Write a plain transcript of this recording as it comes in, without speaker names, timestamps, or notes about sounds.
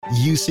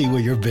You see where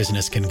your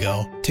business can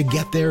go. To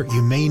get there,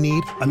 you may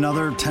need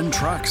another 10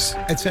 trucks.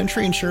 At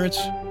Century Insurance,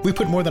 we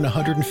put more than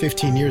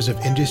 115 years of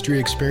industry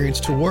experience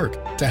to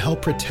work to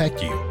help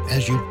protect you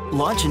as you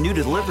launch a new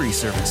delivery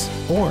service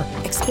or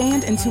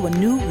expand into a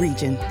new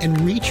region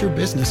and reach your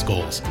business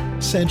goals.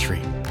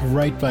 Century,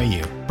 right by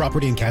you.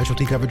 Property and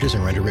casualty coverages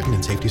are underwritten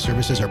and safety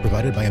services are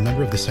provided by a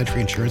member of the Century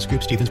Insurance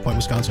Group, Stevens Point,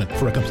 Wisconsin.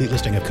 For a complete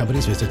listing of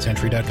companies, visit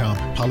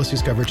century.com.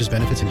 Policies, coverages,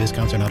 benefits, and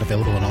discounts are not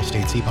available in all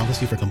states. See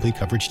policy for complete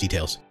coverage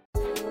details.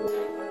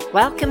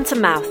 Welcome to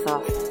Mouth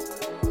Off,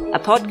 a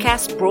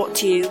podcast brought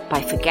to you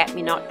by Forget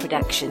Me Not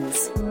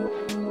Productions.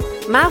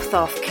 Mouth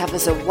Off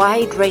covers a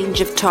wide range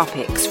of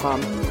topics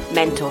from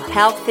mental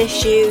health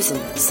issues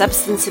and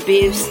substance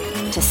abuse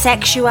to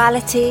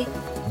sexuality,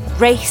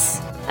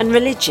 race and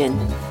religion.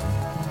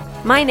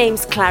 My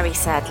name's Clary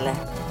Sadler.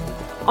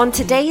 On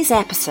today's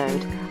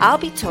episode, I'll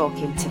be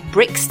talking to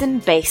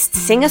Brixton-based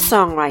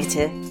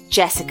singer-songwriter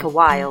Jessica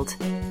Wild.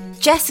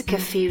 Jessica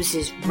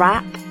fuses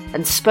rap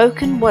and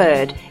spoken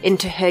word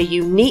into her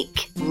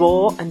unique,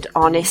 raw and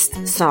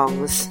honest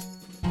songs.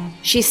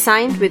 She's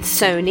signed with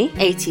Sony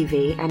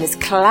ATV and has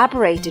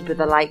collaborated with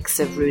the likes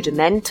of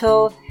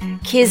Rudimental,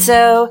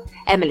 Kizzo,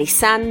 Emily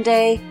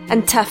Sandé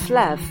and Tough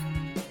Love.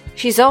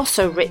 She's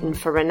also written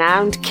for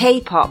renowned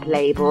K-pop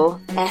label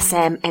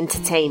SM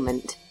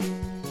Entertainment.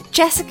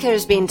 Jessica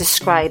has been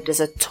described as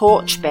a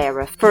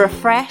torchbearer for a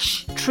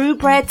fresh,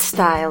 true-bred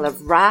style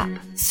of rap,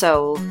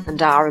 soul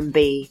and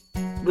R&B,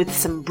 with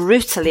some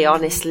brutally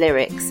honest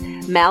lyrics,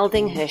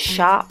 melding her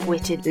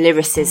sharp-witted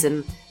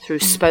lyricism through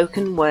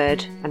spoken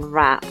word and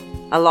rap,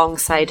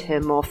 alongside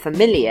her more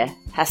familiar,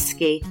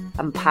 husky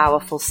and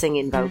powerful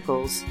singing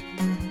vocals.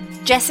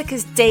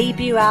 Jessica's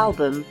debut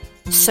album,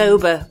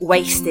 Sober,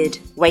 Wasted,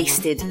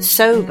 Wasted,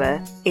 Sober,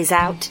 is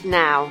out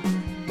now.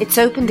 It's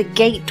opened a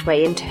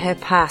gateway into her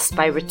past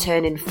by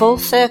returning full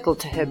circle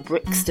to her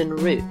Brixton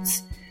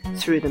roots,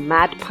 through the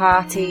mad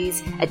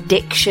parties,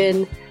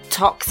 addiction,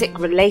 toxic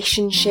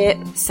relationship,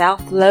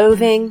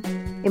 self-loathing,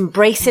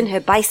 embracing her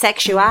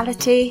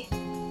bisexuality,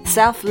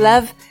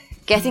 self-love,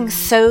 getting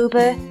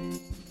sober.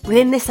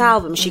 Within this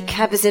album, she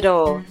covers it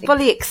all,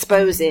 fully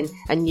exposing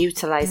and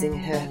utilising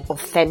her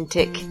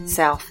authentic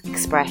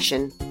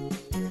self-expression.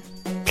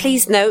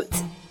 Please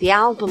note, the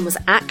album was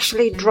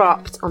actually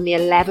dropped on the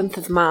 11th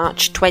of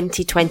March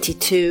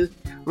 2022,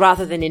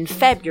 rather than in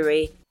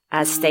February,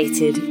 as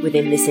stated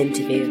within this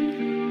interview.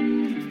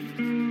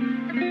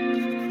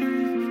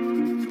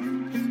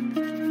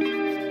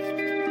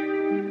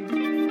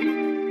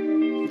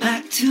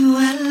 To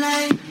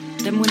LA.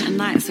 Them winter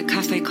nights at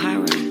Cafe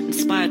Cairo,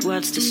 inspired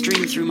words to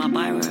stream through my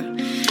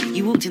biro.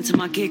 You walked into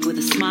my gig with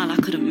a smile I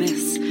couldn't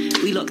miss.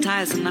 We locked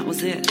eyes and that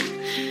was it.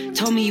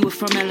 Told me you were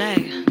from LA,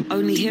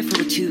 only here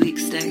for a 2-week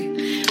stay.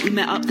 We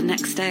met up the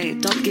next day,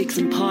 dub gigs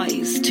and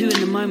parties, two in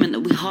the moment that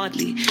we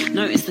hardly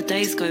noticed the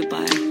days go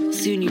by.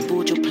 Soon you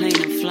board your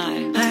plane and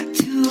fly back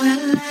to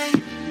LA.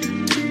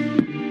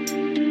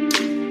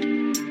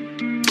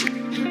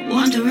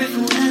 Wonder if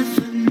we'll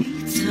ever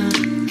meet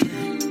again.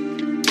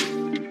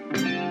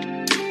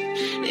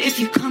 If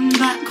you come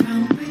back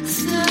round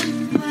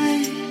Brixton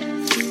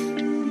ways,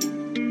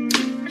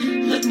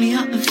 look me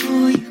up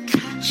before you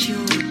catch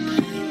your plane.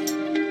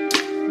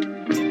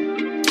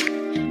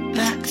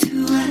 Back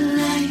to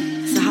LA.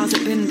 So how's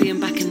it been being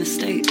back in the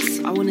States?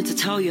 I wanted to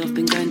tell you I've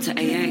been going to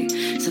AA,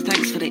 so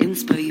thanks for the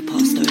inspo you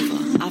passed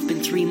over. I've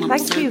been 3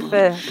 months sober. Thank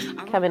you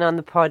for coming on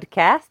the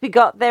podcast. We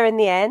got there in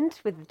the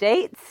end with the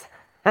dates.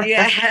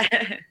 Yeah.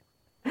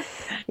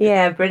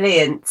 Yeah,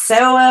 brilliant.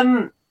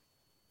 So,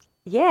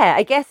 yeah,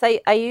 I guess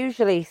I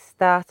usually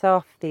start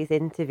off these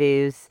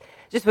interviews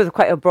just with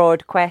quite a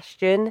broad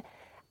question,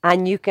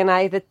 and you can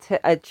either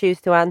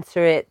choose to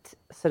answer it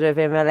sort of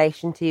in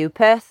relation to you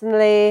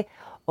personally,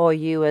 or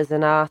you as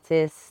an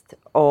artist,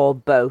 or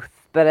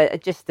both.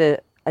 But just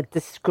a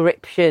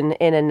description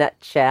in a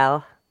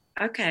nutshell.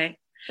 Okay.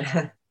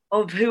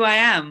 Of who I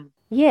am?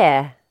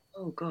 Yeah.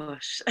 Oh,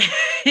 gosh.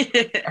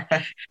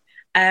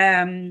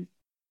 I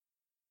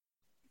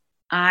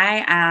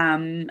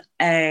am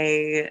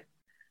a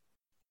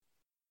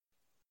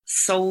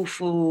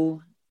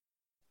soulful,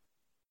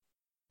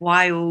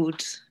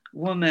 wild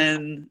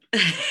woman,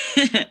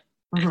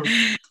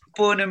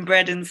 born and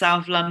bred in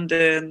South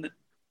London,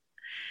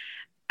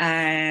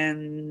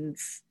 and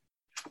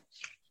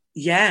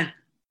yeah,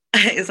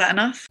 is that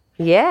enough?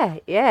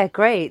 Yeah,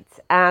 great.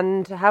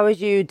 And how would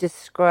you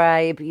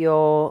describe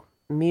your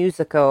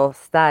musical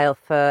style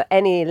for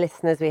any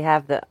listeners we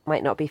have that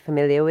might not be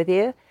familiar with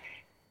you?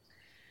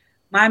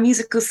 My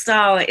musical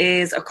style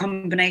is a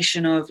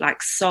combination of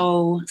like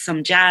soul,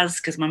 some jazz,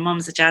 because my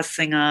mum's a jazz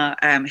singer,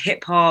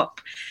 hip hop.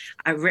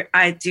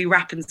 I do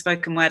rap and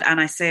spoken word, and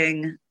I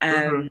sing.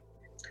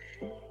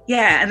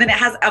 Yeah, and then it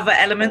has other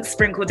elements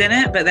sprinkled in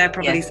it, but they're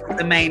probably some of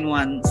the main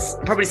ones.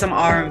 Probably some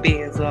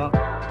R&B as well.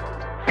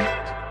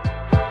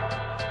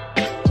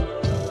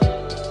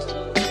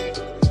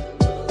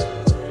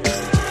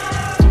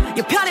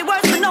 Your purely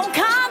words with no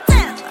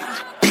content,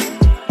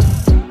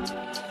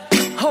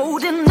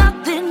 holding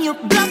nothing, you're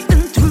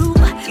bluffing through.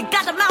 You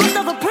got the mouth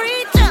of a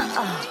preacher,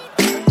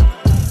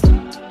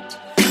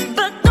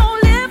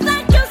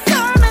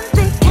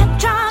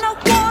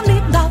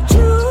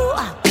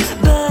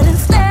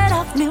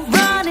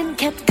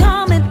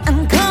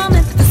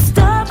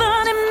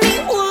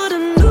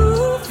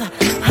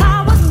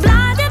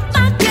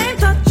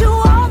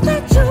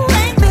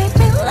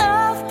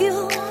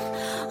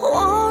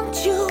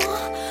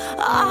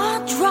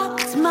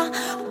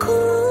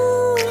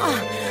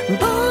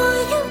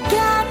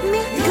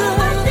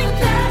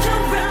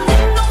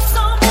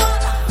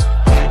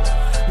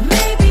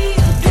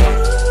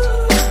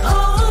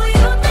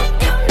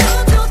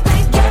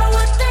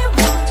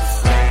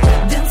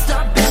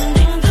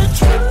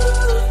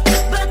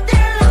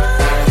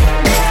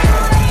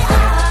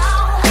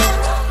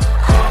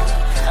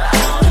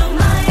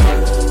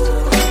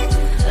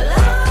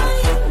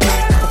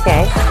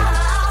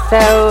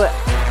 So,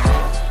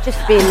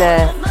 just been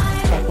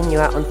checking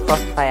you out on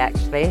Spotify,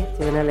 actually,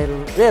 doing a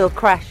little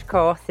crash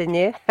course in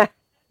you.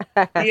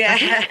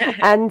 Yeah.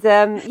 And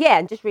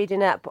and just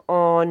reading up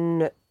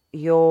on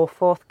your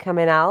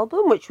forthcoming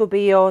album, which will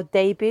be your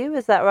debut,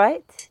 is that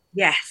right?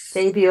 Yes.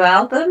 Debut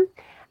album.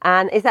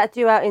 And is that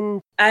due out in...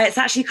 It's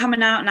actually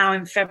coming out now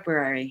in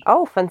February.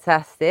 Oh,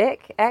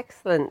 fantastic.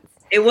 Excellent.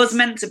 It was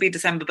meant to be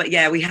December, but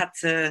yeah, we had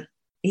to...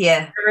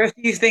 Yeah. There are a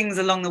few things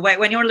along the way.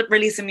 When you're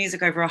releasing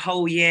music over a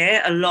whole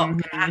year, a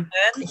lot can happen.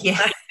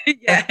 Yeah.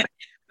 Yeah. But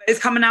it's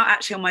coming out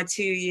actually on my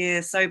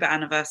 2-year sober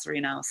anniversary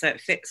now, so it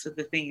fits with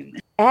the theme.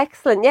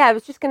 Excellent. Yeah, I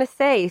was just going to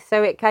say,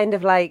 so it kind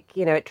of like,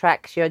 you know, it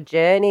tracks your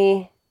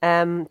journey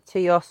to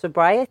your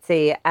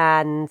sobriety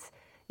and,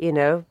 you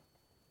know,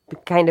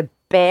 kind of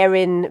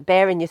bearing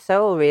your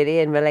soul really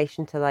in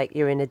relation to like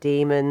your inner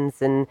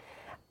demons and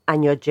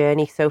your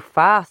journey so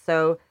far.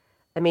 So,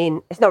 I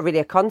mean, it's not really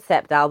a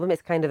concept album.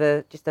 It's kind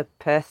of just a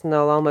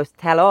personal, almost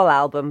tell-all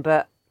album.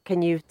 But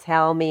can you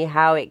tell me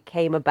how it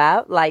came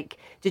about? Like,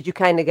 did you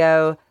kind of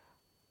go,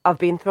 I've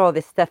been through all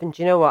this stuff and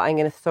do you know what? I'm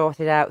going to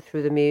sort it out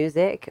through the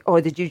music.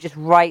 Or did you just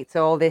write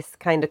all this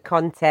kind of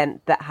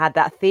content that had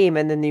that theme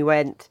and then you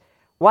went,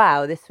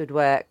 wow, this would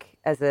work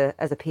as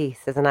a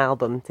piece, as an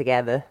album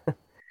together?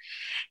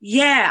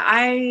 Yeah,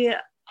 I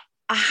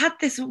had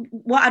this,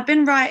 well, I'd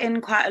been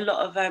writing quite a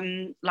lot of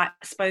like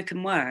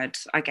spoken word,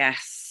 I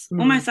guess,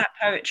 almost like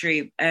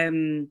poetry.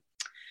 And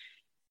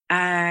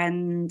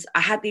I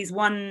had this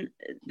one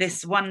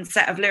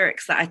set of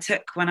lyrics that I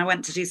took when I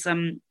went to do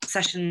some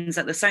sessions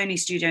at the Sony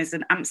Studios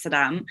in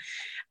Amsterdam.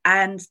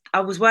 And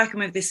I was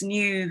working with this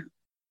new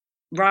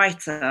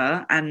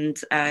writer and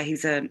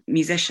he's a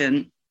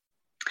musician.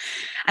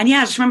 And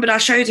yeah, I just remembered I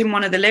showed him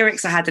one of the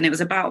lyrics I had and it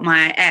was about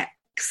my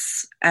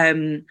ex.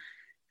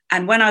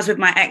 And when I was with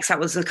my ex,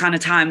 that was the kind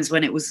of times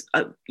when it was,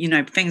 you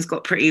know, things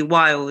got pretty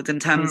wild in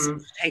terms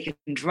of taking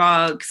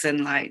drugs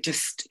and like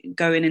just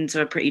going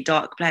into a pretty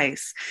dark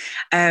place.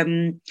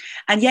 And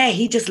yeah,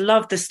 he just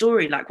loved the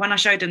story. Like when I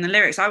showed him the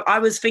lyrics, I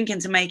was thinking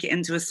to make it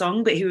into a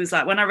song, but he was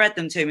like, when I read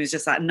them to him, he was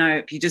just like,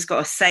 nope, you just got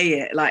to say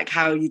it like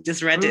how you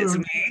just read it to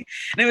me.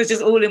 And it was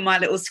just all in my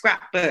little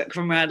scrapbook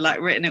from where I'd like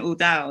written it all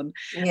down.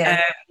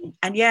 Yeah.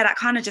 And yeah, that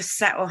kind of just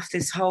set off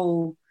this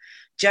whole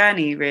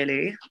journey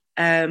really.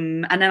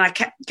 And then I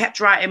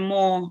kept writing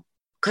more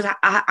because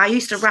I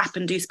used to rap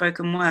and do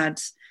spoken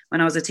words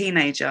when I was a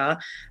teenager,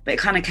 but it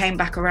kind of came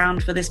back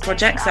around for this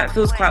project, so it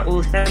feels quite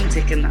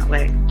authentic in that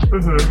way.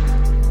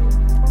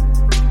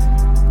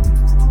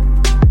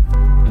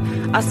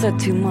 I said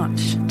too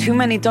much. Too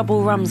many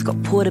double rums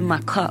got poured in my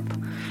cup.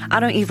 I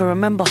don't even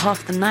remember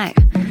half the night,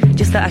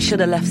 just that I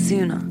should have left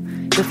sooner.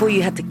 Before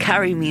you had to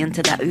carry me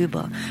into that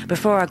Uber.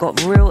 Before I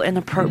got real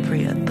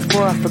inappropriate.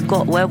 Before I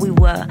forgot where we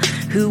were,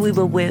 who we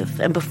were with.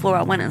 And before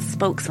I went and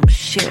spoke some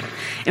shit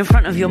in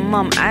front of your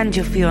mum and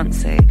your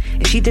fiance.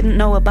 If she didn't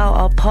know about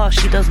our past,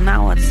 she does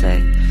now, I'd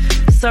say.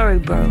 Sorry,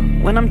 bro.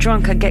 When I'm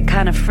drunk, I get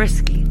kind of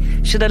frisky.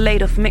 Should have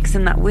laid off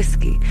mixing that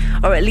whiskey.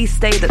 Or at least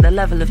stayed at the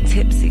level of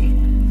tipsy.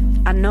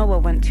 I know I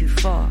went too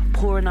far.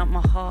 Pouring out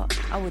my heart.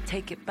 I would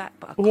take it back,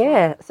 but I can't.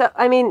 Yeah. So,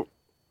 I mean,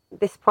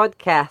 this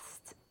podcast,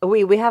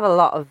 we have a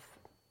lot of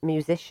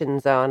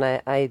musicians on.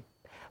 I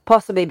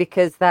possibly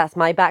because that's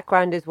my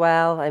background as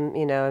well. I'm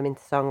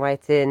into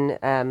songwriting,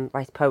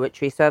 write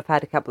poetry. So I've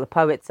had a couple of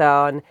poets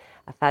on.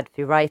 I've had a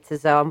few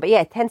writers on. But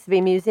yeah, it tends to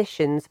be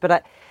musicians.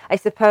 But I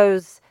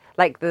suppose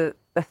like the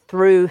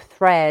through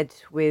thread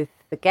with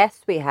the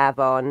guests we have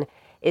on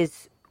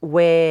is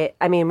we're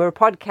a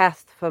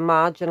podcast for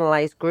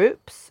marginalised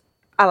groups.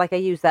 I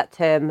use that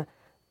term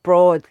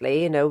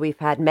broadly. You know, we've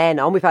had men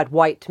on, we've had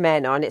white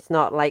men on. It's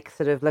not like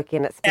sort of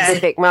looking at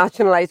specific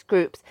marginalised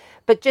groups,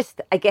 but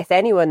just, I guess,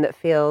 anyone that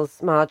feels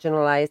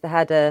marginalised. I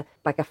had a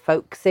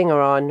folk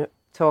singer on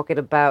talking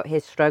about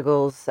his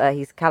struggles.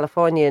 He's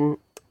Californian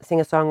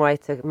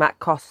singer-songwriter, Matt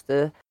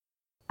Costa,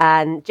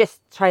 and just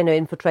trying to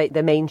infiltrate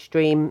the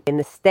mainstream in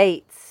the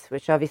States,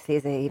 which obviously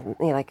is a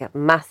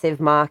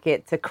massive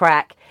market to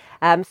crack.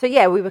 So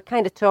yeah, we were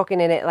kind of talking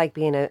in it like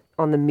being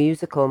on the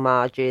musical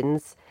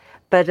margins,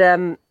 but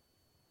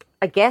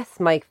I guess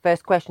my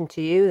first question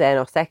to you then,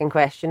 or second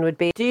question would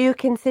be, do you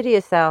consider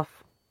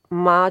yourself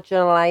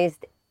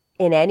marginalised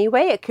in any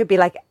way? It could be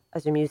like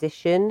as a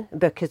musician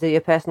because of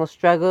your personal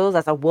struggles,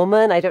 as a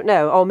woman, I don't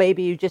know. Or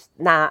maybe you just,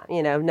 I'm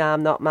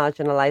not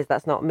marginalised,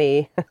 that's not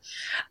me.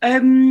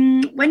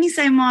 When you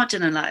say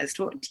marginalised,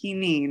 what do you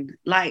mean?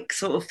 Like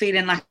sort of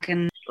feeling like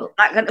a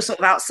sort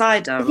of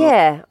outsider?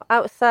 Yeah,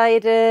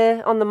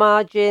 outsider, on the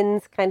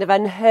margins, kind of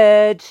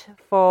unheard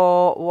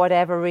for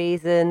whatever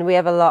reason. We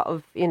have a lot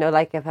of,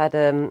 I've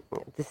had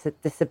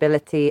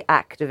disability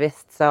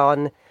activists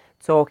on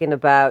talking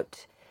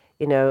about,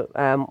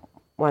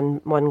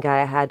 one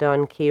guy I had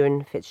on,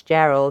 Kieran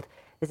Fitzgerald,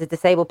 is a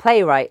disabled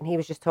playwright, and he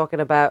was just talking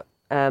about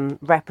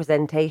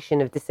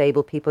representation of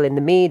disabled people in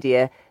the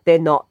media. They're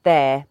not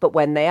there, but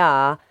when they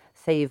are,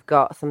 say you've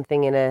got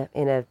something in a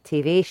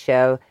TV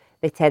show,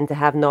 they tend to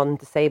have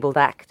non-disabled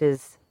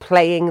actors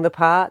playing the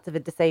part of a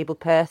disabled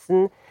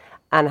person.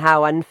 and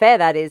how unfair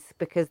that is,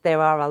 because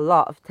there are a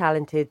lot of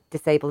talented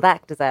disabled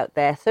actors out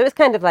there. So it's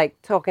kind of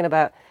like talking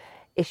about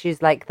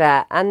issues like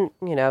that. And,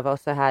 you know, I've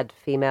also had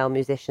female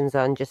musicians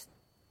on just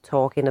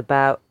talking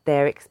about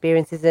their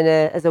experiences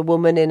as a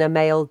woman in a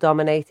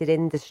male-dominated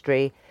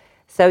industry.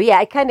 So, yeah,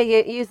 I kind of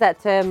use that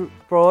term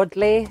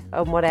broadly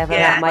on whatever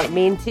that might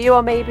mean to you,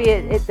 or maybe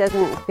it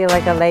doesn't feel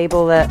like a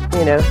label that,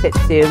 you know, fits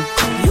you.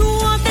 You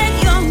want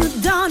that young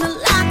Madonna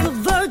like a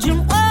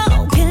virgin.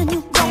 Oh, can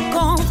you walk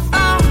on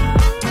fire?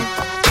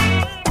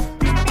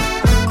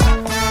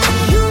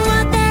 You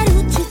want that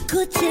hoochie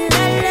coochie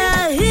la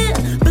la here,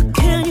 but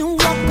can you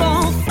walk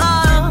on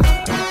fire?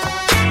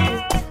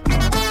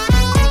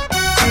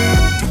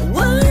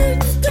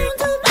 Words don't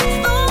do much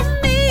for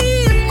me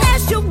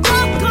unless you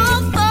walk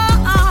on fire.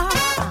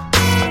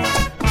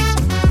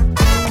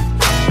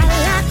 I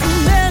like a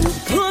man who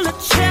pull a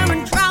chair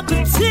and drop a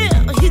tear.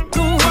 He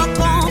can walk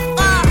on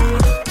fire.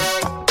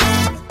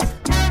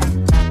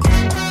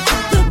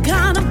 The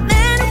kind of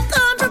man who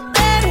comes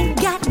prepared and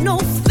got no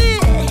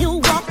fear. He'll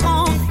walk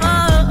on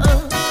fire.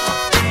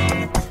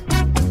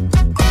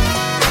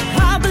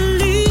 I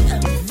believe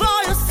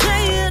all you're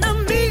saying to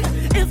me.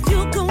 If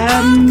you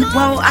can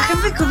Well, I can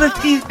think of a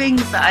few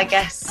things that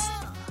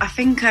I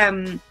think,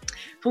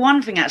 for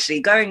one thing,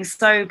 actually, going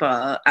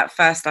sober, at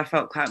first I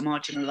felt quite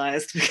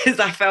marginalised because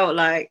I felt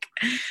like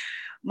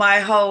my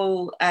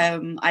whole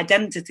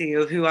identity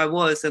of who I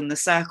was and the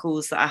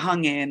circles that I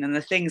hung in and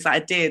the things that I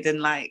did, and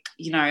like,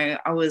 you know,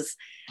 I was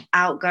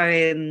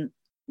outgoing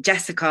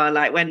Jessica,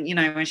 like when, you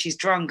know, when she's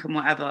drunk and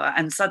whatever,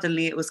 and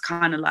suddenly it was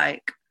kind of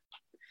like,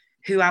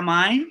 who am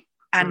I?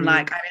 And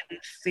like, I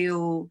didn't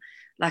feel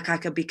like I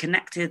could be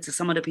connected to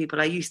some of the people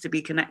I used to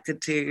be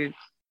connected to.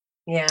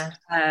 Yeah.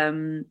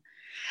 And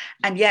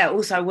yeah,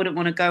 also I wouldn't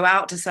want to go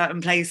out to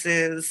certain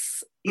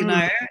places, you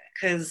know,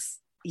 because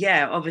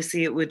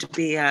obviously it would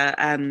be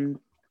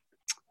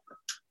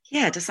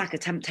just like a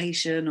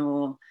temptation,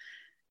 or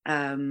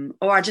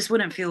I just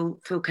wouldn't feel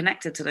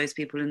connected to those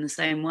people in the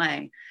same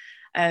way.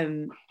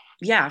 I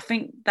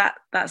think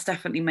that's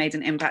definitely made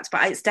an impact,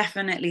 but it's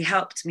definitely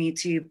helped me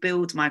to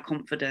build my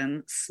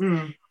confidence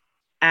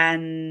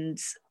and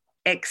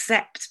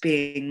accept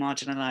being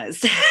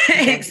marginalized,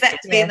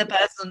 accept being the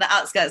person on the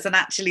outskirts and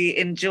actually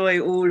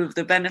enjoy all of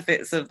the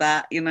benefits of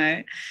that, you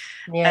know.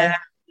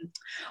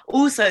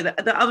 Also,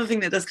 the other thing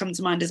that does come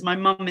to mind is my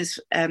mum is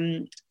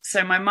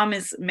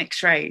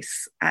mixed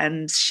race,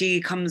 and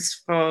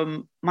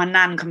my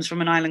nan comes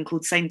from an island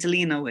called Saint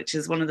Helena, which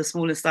is one of the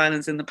smallest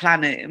islands in the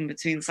planet, in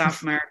between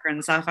South America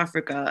and South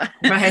Africa.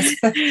 Right.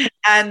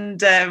 And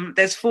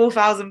there's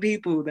 4,000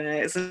 people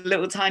there. It's a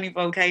little tiny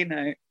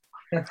volcano.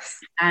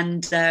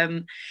 And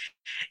over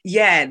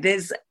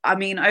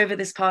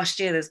this past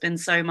year there's been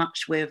so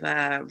much with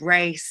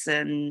race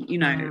and, you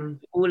know,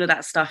 all of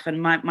that stuff.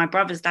 And my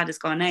brother's dad is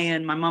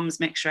Ghanaian, my mum's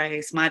mixed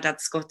race, my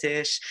dad's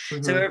Scottish,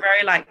 so we're a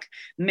very like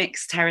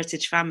mixed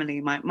heritage family.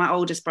 My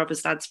oldest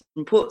brother's dad's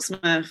from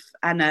Portsmouth,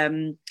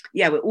 and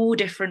we're all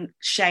different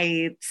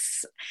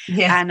shades.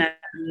 And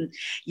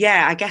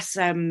I guess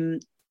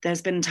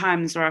there's been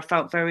times where I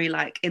felt very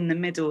like in the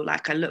middle,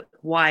 like I look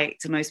white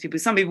to most people.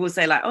 Some people will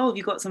say like, oh,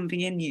 you got something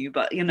in you,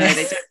 but you know,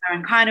 they don't know,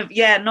 and kind of,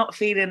 not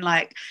feeling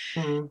like,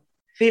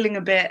 feeling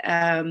a bit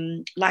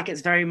like it's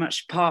very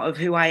much part of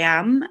who I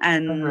am,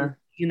 and,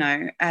 you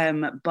know,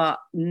 but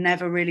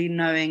never really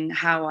knowing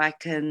how I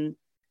can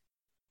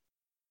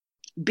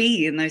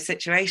be in those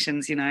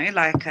situations, you know,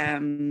 like,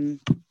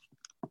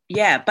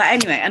 but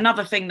anyway,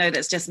 another thing though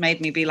that's just made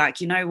me be like,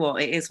 you know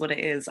what, it is what it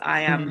is.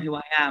 I am who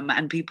I am,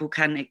 and people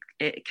can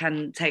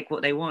take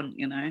what they want,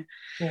 you know.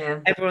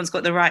 Everyone's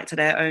got the right to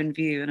their own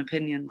view and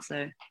opinion.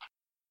 So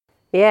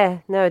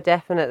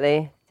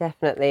definitely,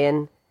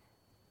 and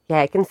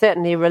I can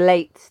certainly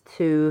relate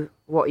to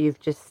what you've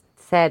just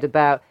said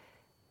about,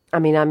 I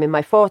mean, I'm in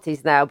my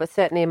 40s now, but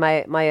certainly in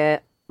my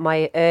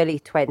early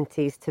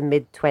 20s to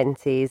mid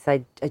 20s,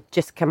 I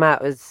just come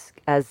out as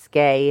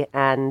gay,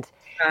 and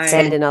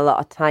spending a lot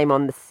of time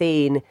on the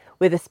scene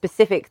with a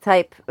specific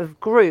type of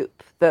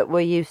group that we're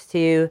used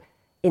to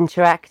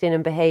interacting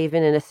and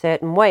behaving in a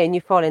certain way, and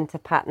you fall into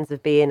patterns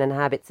of being and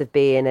habits of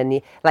being, and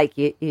you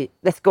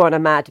let's go on a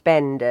mad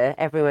bender.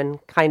 Everyone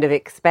kind of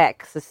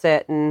expects a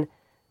certain,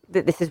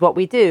 that this is what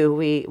we do.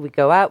 We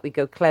go out, we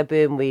go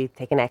clubbing, we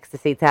take an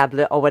ecstasy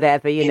tablet or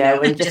whatever, you know,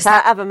 and just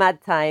have a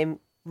mad time,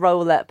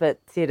 roll up at,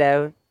 you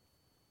know,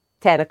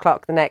 10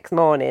 o'clock the next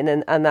morning,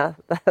 and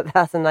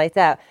that's a night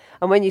out.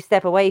 And when you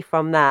step away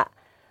from that,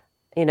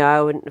 you know,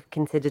 I wouldn't have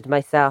considered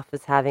myself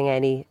as having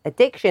any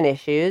addiction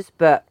issues,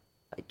 but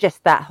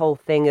just that whole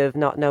thing of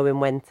not knowing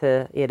when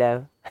to, you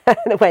know,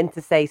 when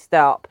to say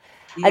stop.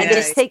 And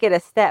just taking a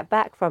step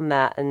back from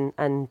that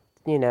and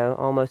you know,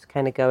 almost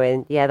kind of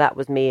going, that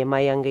was me in my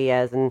younger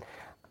years, and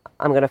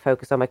I'm going to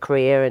focus on my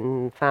career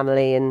and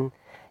family and,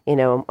 you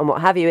know, and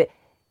what have you.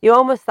 You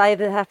almost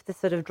either have to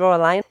sort of draw a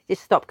line,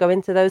 just stop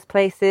going to those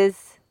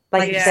places,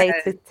 like you say,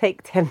 to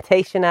take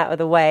temptation out of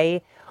the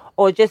way,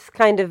 or just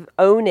kind of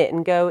own it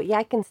and go,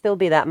 I can still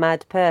be that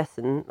mad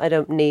person. I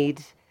don't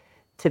need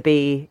to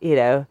be, you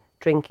know,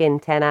 drinking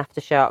 10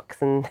 aftershocks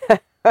and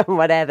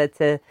whatever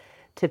to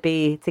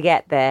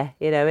get there.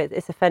 You know,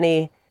 it's a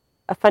funny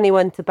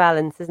one to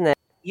balance, isn't it?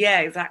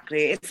 Yeah,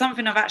 exactly. It's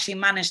something I've actually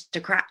managed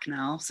to crack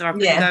now. So I've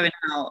been going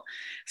out.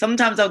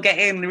 Sometimes I'll get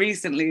in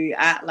recently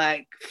at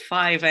like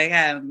 5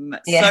 a.m.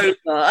 sober.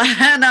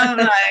 And I'm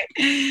like,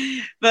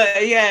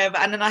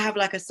 and then I have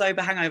like a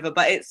sober hangover.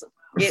 But it's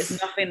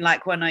nothing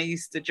like when I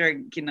used to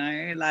drink, you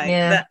know, like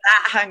that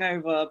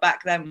hangover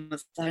back then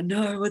was like,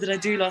 no, what did I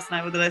do last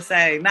night? What did I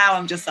say? Now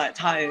I'm just like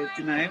tired,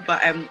 you know,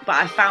 but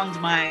I found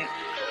my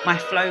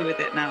flow with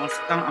it now. So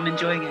I'm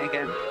enjoying it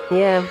again.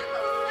 Yeah.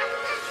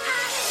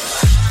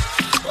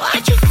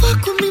 Why'd you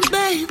fuck with me,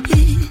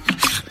 baby?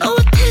 No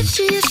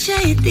attention, you're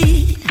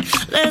shady.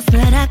 Last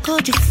night I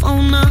called your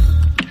phone up,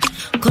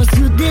 'cause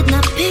you did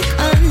not pick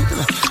up.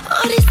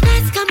 All these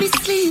nights got me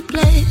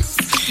sleepless,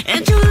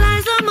 and your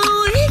lies are my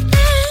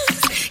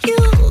weakness. You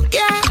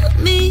got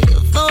me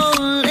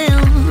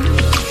falling.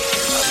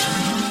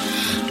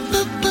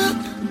 But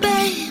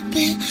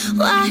baby,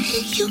 why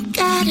you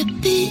gotta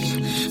be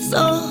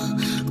so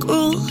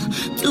cruel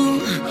to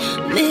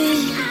me?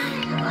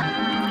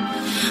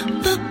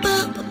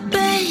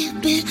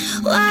 Baby,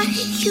 why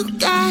you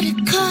gotta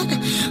cut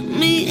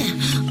me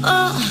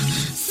off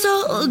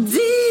so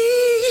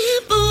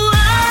deep?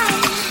 Why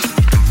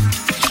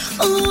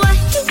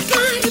you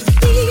gotta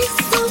be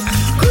so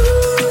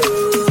cruel?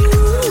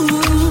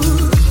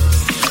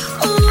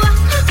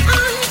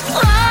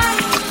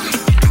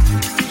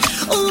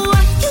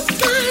 Why you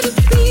gotta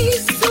be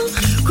so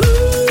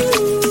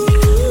cruel?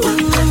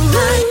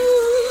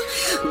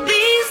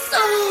 Be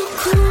so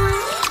cruel.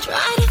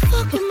 Try to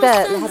fuck with I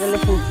had a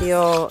listen to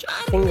your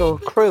single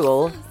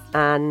Cruel,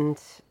 and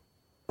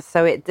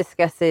so it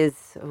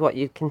discusses what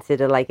you'd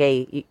consider like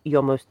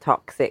your most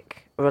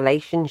toxic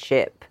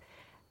relationship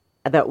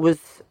that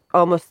was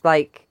almost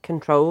like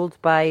controlled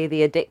by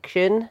the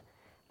addiction,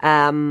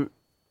 and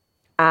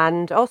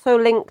also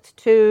linked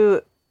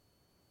to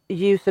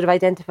you sort of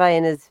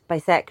identifying as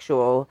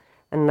bisexual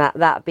and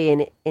that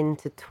being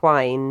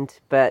intertwined,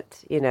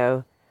 but, you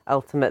know,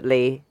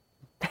 ultimately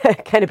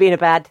kind of being a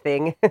bad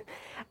thing.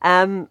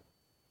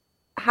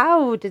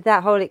 How did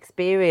that whole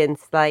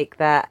experience, like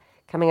that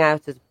coming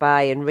out as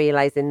bi and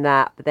realizing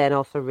that, but then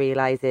also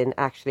realizing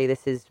actually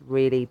this is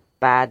really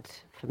bad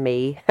for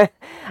me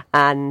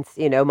and,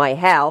 you know, my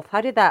health, how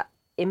did that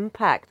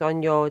impact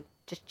on your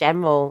just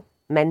general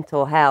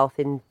mental health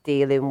in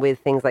dealing with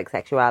things like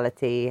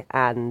sexuality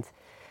and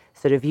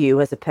sort of you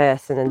as a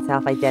person and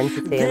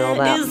self-identity and all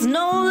that? There's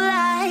no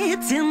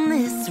light in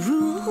this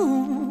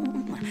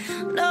room.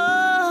 No,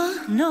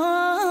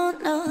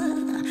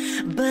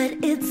 but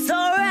it's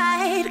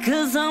alright,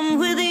 'cause I'm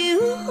with you.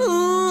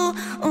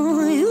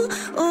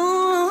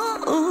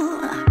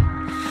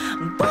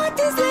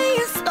 Bodies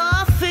laying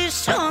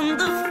starfish on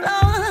the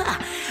floor.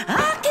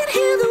 I can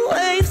hear the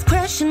waves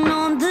crashing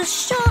on the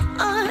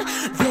shore.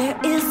 There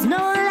is no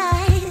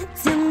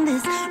light in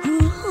this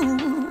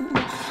room.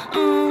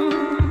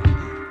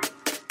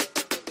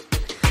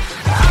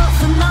 All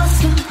for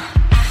nothing,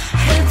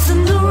 heads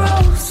in the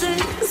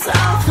roses.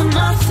 All for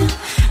nothing,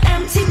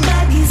 empty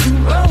baggies and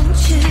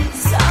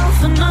roaches. All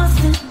for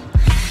nothing,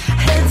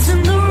 heads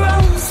in the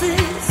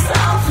roses.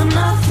 All for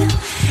nothing,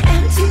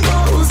 empty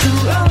bowls and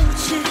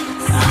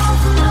roaches. All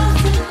for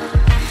nothing,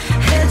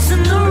 heads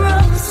in the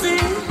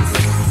roses.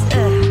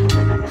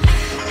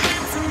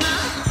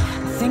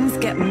 Things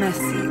get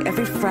messy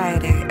every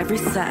Friday, every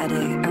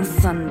Saturday and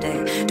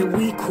Sunday. Do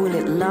we call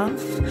it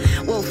love?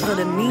 Well, for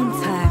the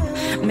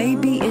meantime,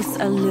 maybe it's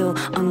a little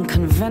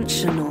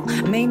unconventional,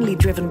 mainly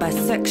driven by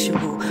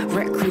sexual,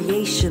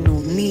 recreational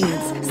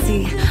needs.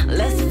 See,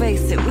 let's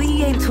face it,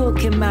 we ain't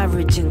talking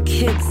marriage and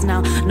kids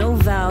now. No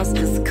vows,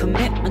 'cause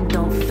commitment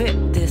don't fit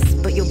this.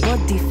 But your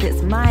body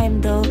fits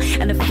mine though,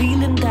 and the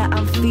feeling that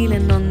I'm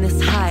feeling on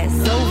this high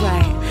is so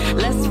right.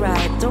 Let's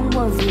ride, don't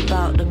worry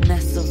about the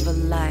mess of our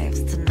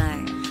lives tonight.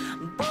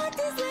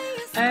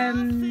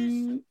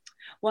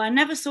 Well, I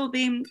never saw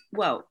being,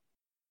 well,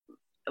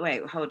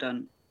 wait, hold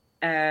on.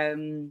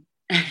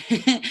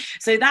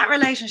 So that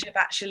relationship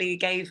actually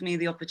gave me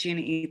the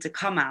opportunity to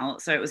come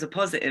out. So it was a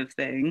positive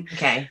thing.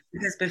 Okay.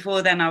 Because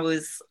before then I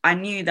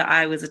knew that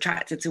I was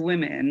attracted to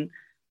women,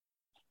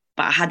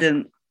 but I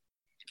hadn't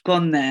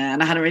gone there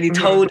and I hadn't really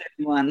told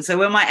anyone. So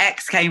when my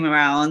ex came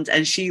around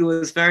and she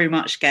was very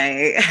much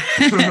gay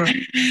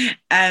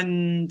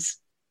and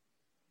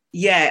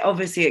yeah,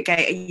 obviously it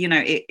gave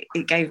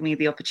me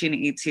the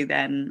opportunity to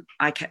then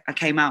I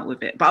came out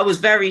with it. But I was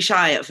very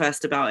shy at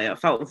first about it. I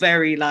felt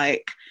very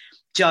like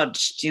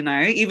judged, you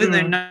know, even though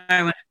no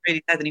one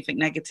really said anything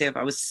negative.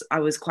 I was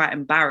quite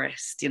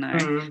embarrassed, you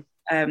know.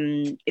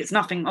 It's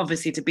nothing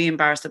obviously to be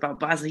embarrassed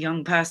about, but as a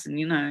young person,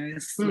 you know,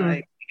 it's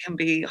like it can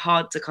be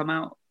hard to come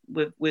out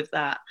with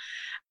that.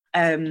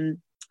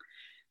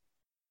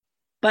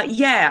 But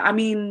yeah, I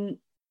mean,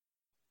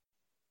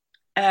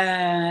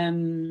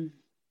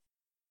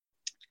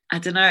 I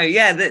don't know.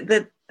 Yeah,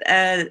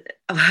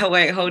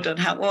 wait, hold on.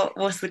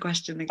 What's the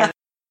question again?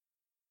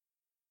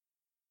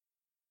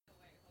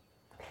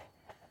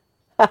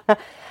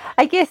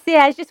 I guess,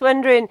 yeah, I was just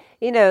wondering,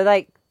 you know,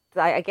 like,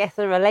 I guess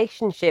a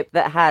relationship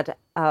that had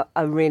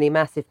a really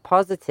massive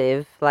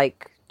positive,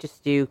 like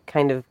just you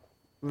kind of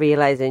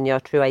realizing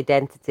your true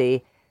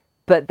identity,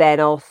 but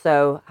then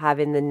also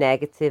having the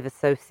negative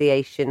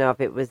association of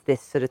it was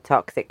this sort of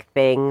toxic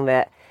thing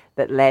that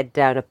led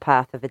down a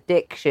path of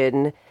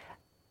addiction.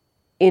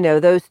 You know,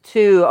 those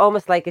two,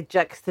 almost like a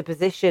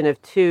juxtaposition of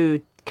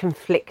two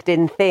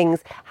conflicting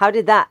things. How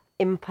did that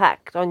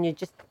impact on your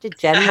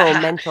general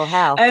mental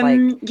health?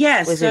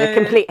 Was it a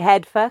complete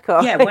head fuck?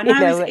 Or, yeah, when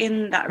I was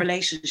in that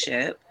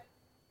relationship,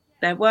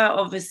 there were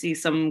obviously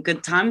some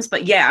good times,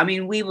 but yeah, I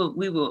mean, we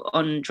were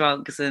on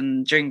drugs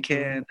and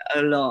drinking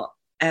a lot,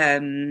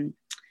 and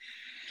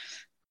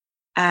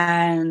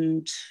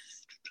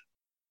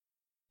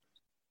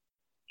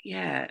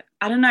yeah,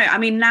 I don't know. I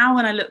mean, now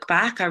when I look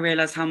back, I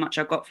realize how much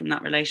I got from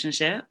that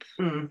relationship.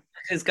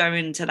 Because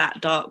going to that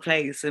dark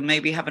place and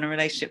maybe having a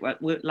relationship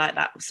like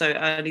that so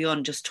early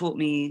on just taught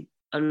me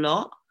a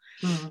lot.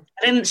 I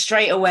didn't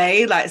straight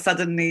away like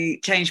suddenly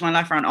change my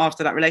life around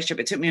after that relationship.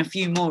 It took me a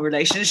few more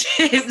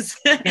relationships.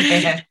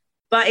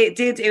 But it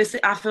did.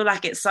 I feel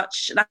like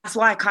that's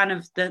why kind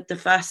of the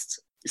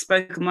first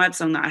spoken word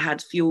song that I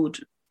had fueled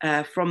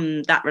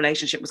from that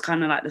relationship was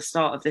kind of like the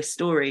start of this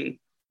story.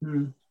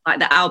 Like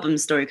the album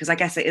story, because I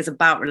guess it is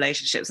about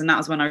relationships, and that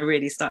was when I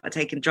really started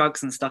taking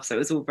drugs and stuff, so it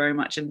was all very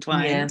much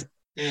entwined.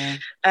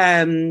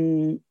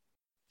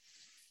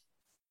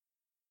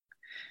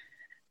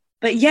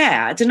 But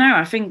yeah, I don't know,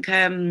 I think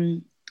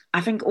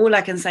all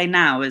I can say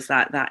now is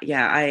that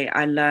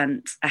I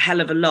learned a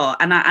hell of a lot,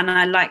 and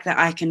I like that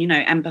I can, you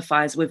know,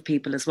 empathize with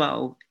people as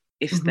well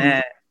if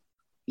they're,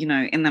 you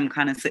know, in them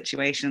kind of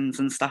situations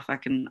and stuff. I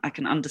can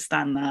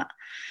understand that.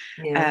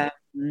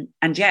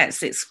 And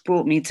yes, it's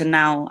brought me to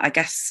now, I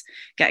guess,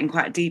 getting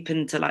quite deep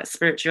into like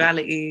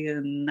spirituality,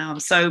 and now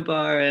I'm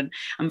sober and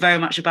I'm very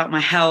much about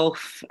my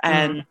health,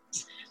 and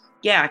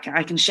yeah,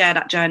 I can share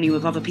that journey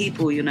with other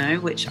people, you know,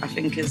 which I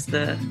think is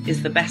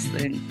the best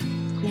thing.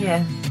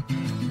 Yeah.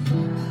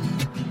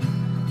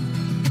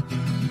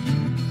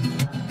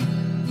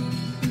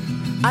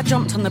 I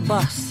jumped on the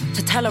bus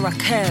to tell her I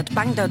cared.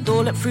 Banged her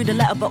door, looked through the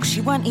letterbox,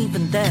 she weren't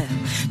even there.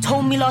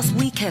 Told me last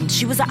weekend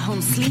she was at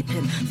home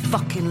sleeping.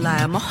 Fucking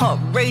liar, my heart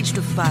raged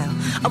with fire.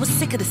 I was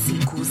sick of the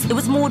sequels, it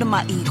was more than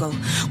my ego.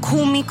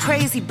 Call me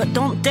crazy, but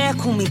don't dare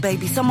call me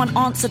baby. Someone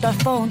answered her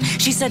phone,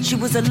 she said she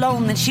was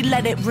alone, then she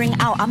let it ring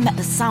out. I met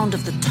the sound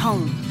of the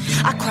tone.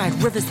 I cried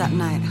rivers that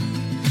night.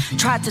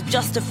 Tried to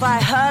justify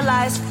her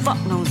lies,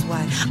 fuck knows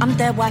why. I'm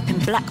there wiping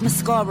black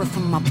mascara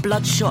from my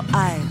bloodshot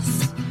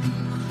eyes.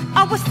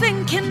 I was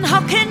thinking,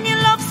 how can you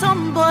love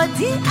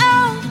somebody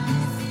else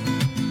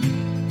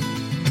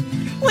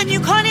when you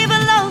can't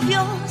even love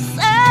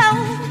yourself?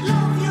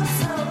 Love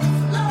yourself,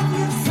 love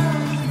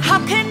yourself. How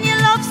can you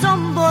love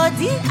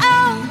somebody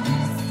else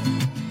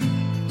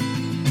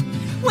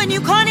when you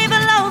can't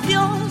even love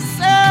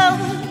yourself?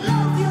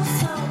 Love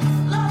yourself,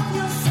 love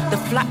yourself. The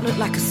flat looked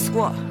like a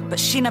squat, but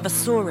she never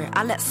saw it.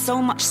 I let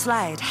so much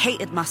slide,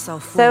 hated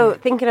myself for So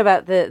it. thinking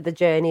about the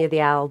journey of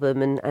the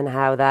album and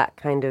how that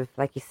kind of,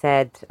 like you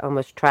said,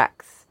 almost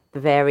tracks the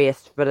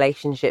various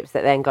relationships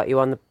that then got you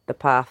on the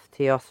path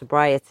to your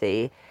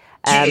sobriety,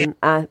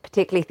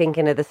 particularly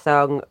thinking of the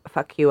song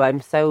Fuck You, I'm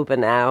Sober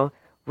Now,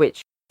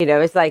 which, you know,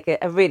 is like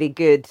a really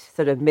good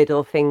sort of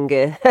middle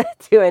finger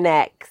to an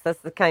ex.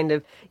 That's the kind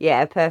of,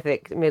 a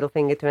perfect middle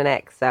finger to an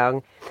ex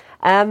song.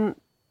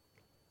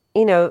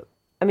 You know,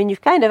 I mean,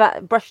 you've kind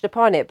of brushed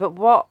upon it, but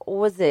what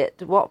was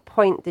it? What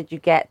point did you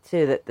get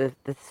to that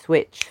the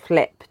switch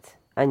flipped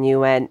and you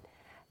went,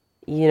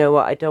 you know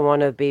what, I don't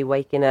want to be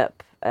waking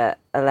up at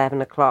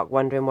 11 o'clock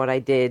wondering what I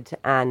did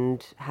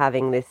and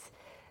having this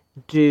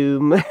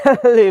doom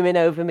looming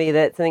over me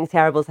that something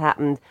terrible's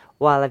happened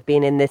while I've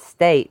been in this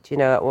state? You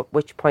know, at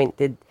which point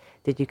did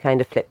you kind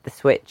of flip the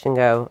switch and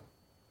go,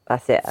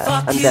 that's it,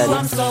 I'm Fuck you, done?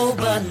 I'm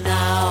sober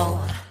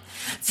now,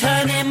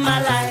 turning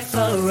my life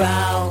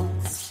around.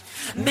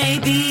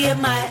 Maybe you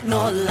might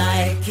not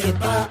like it,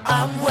 but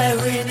I'm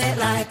wearing it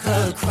like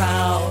a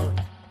crown.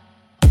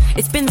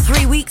 It's been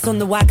 3 weeks on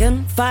the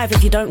wagon, 5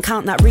 if you don't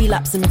count that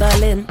relapse in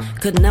Berlin.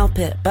 Couldn't help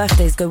it,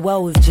 birthdays go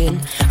well with gin.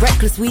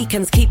 Reckless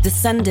weekends keep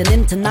descending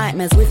into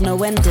nightmares with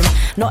no ending.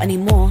 Not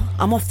anymore,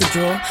 I'm off the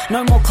draw.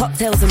 No more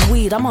cocktails and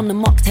weed, I'm on the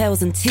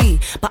mocktails and tea.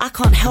 But I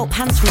can't help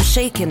hands from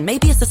shaking,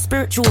 maybe it's a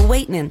spiritual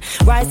awakening.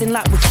 Rising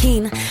like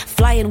Joaquin,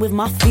 flying with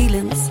my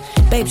feelings.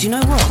 Babes, you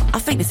know what, I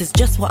think this is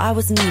just what I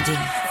was needing.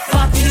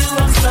 Fuck you,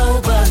 I'm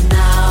sober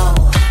now,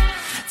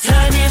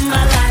 turning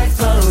my life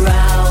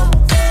around.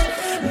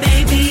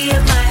 Maybe you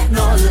might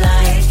not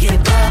like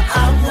it, but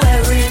I'm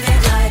wearing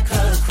it like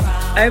a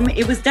crown.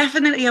 It was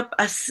definitely a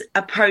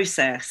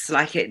process.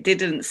 Like, it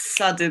didn't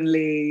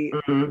suddenly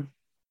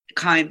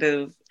kind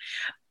of,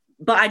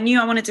 but I knew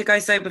I wanted to go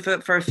sober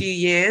for a few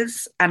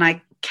years, and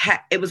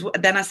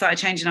then I started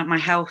changing up my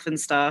health and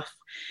stuff.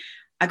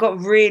 I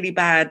got really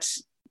bad,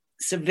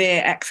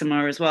 severe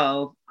eczema as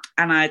well,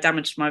 and I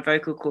damaged my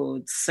vocal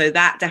cords, so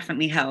that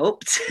definitely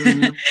helped.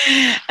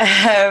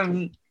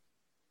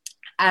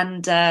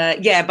 And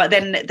yeah, but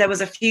then there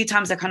was a few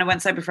times I kind of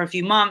went sober for a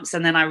few months,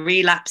 and then I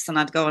relapsed, and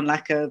I'd go on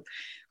like a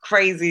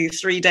crazy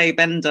 3-day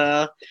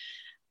bender,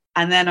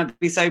 and then I'd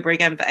be sober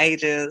again for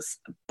ages.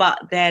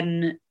 But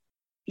then,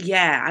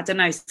 yeah, I don't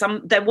know,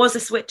 there was a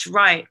switch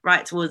right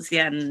towards the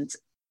end,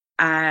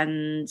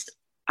 and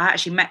I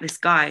actually met this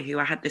guy who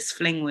I had this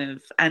fling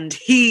with, and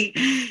he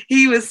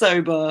was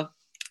sober,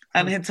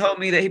 and he told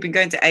me that he'd been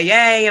going to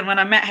AA. And when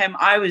I met him,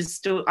 I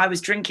was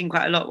drinking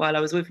quite a lot while I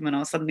was with him, and I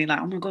was suddenly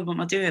like, oh my God, what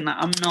am I doing? Like,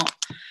 I'm not.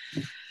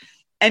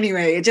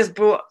 Anyway, it just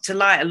brought to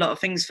light a lot of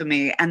things for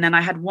me. And then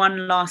I had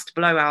one last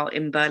blowout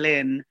in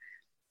Berlin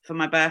for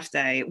my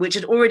birthday, which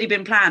had already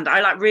been planned. I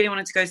like really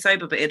wanted to go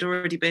sober, but it had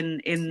already been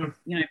in,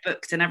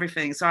 booked and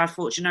everything. So I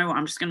thought, you know what,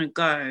 I'm just going to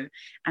go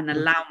and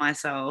allow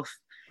myself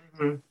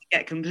to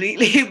get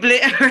completely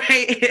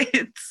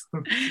obliterated.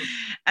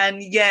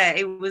 And yeah,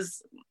 it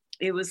was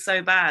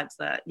so bad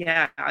that,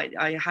 yeah,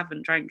 I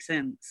haven't drank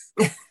since.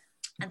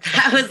 And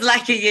that was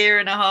like a year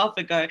and a half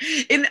ago.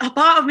 A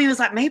part of me was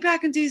like, maybe I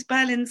can do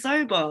Berlin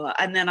sober.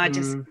 And then I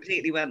just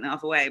completely went the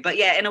other way. But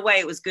yeah, in a way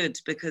it was good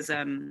because,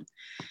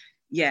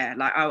 yeah,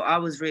 like I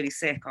was really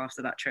sick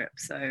after that trip.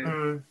 So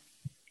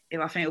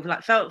I think it was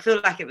like,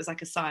 feel like it was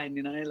like a sign,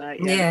 like,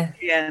 yeah.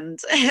 The end.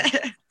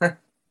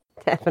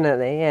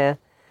 Definitely, yeah.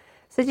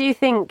 So do you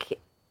think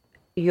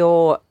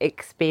your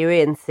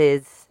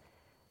experiences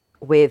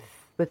with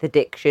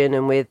addiction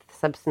and with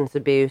substance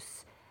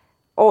abuse,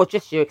 or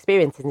just your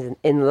experiences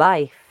in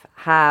life,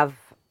 have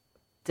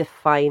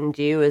defined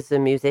you as a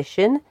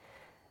musician?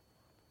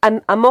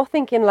 I'm more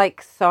thinking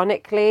like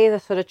sonically, the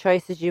sort of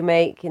choices you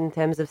make in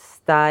terms of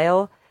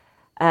style.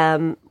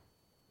 Or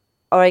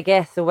I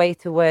guess a way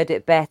to word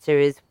it better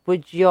is,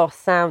 would your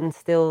sound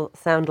still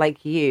sound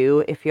like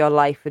you if your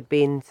life had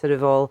been sort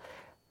of all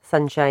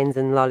sunshines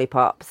and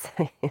lollipops?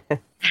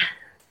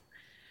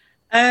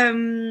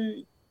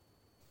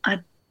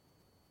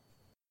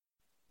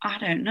 I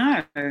don't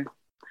know.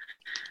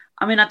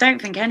 I mean, I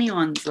don't think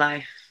anyone's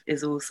life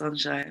is all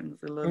sunshine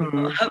and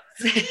lollipops.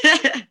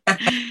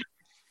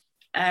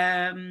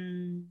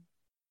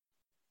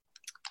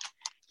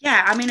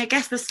 Yeah, I mean, I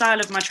guess the style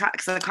of my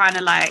tracks are kind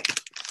of like,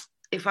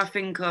 if I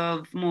think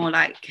of more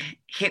like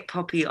hip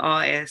hoppy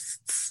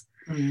artists,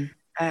 even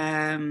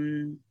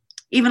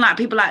like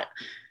people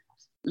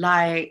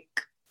like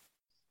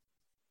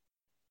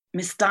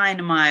Miss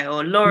Dynamite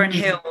or Lauryn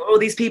Hill, all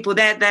these people,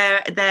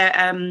 their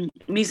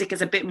music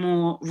is a bit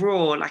more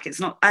raw. Like it's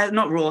not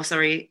raw,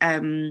 sorry.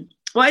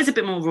 Well, it's a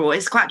bit more raw.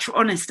 It's quite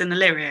honest in the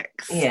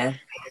lyrics. Yeah.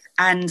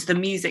 And the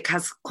music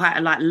has quite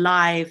a like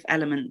live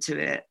element to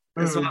it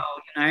as well,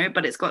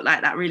 but it's got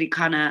like that really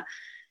kind of,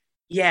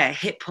 yeah,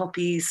 hip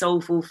hoppy,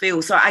 soulful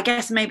feel. So I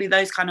guess maybe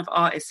those kind of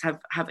artists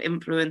have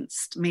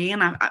influenced me,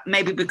 and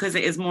maybe because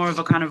it is more of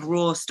a kind of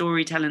raw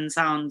storytelling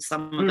sound,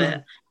 some of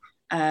it.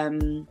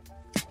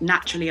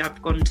 Naturally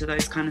I've gone to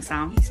those kind of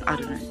sounds. I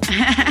don't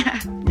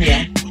know.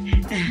 Yeah.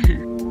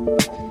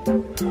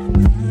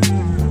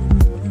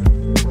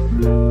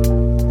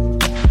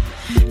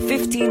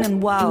 15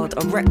 and wild,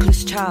 a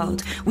reckless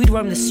child. We'd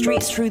roam the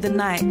streets through the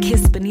night,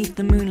 kiss beneath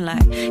the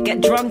moonlight,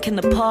 get drunk in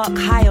the park,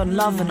 high on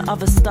love and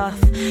other stuff.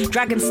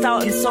 Dragon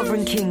stout and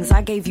sovereign kings,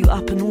 I gave you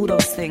up and all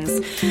those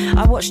things.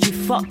 I watched you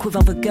fuck with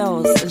other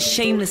girls and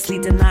shamelessly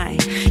deny.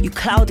 You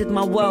clouded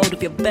my world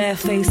with your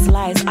barefaced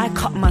lies. I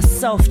cut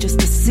myself just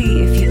to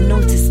see if you'd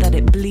notice that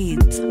it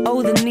bleeds.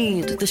 Oh, the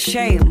need, the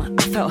shame,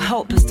 I felt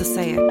helpless to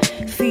say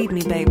it. Feed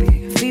me,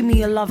 baby, feed me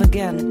your love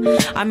again.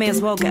 I may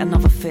as well get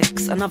another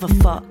fix, another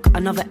fuck,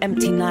 another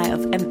empty night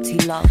of empty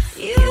love.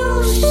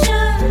 You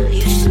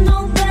should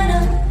know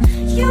better.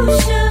 You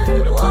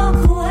should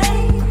walk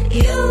away.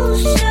 You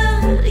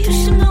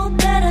should know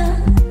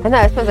better. And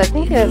I suppose I was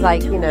thinking of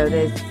like,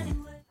 there's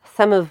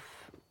some of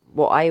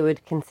what I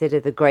would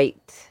consider the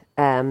great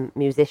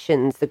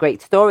musicians, the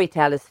great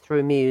storytellers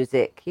through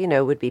music,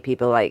 would be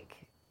people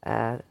like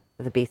the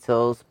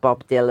Beatles,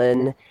 Bob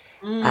Dylan,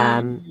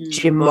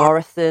 Jim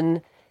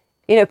Morrison,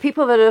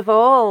 people that have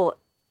all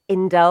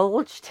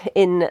indulged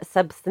in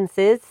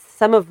substances,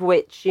 some of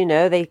which,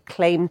 they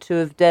claim to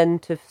have done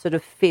to sort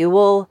of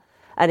fuel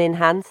and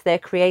enhance their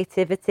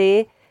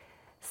creativity,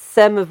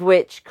 some of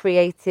which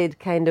created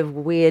kind of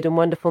weird and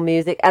wonderful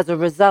music as a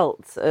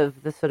result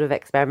of the sort of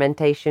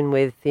experimentation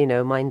with,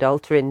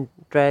 mind-altering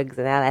drugs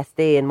and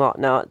LSD and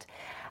whatnot.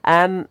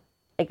 I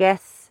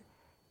guess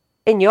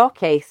in your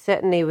case,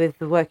 certainly with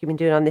the work you've been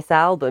doing on this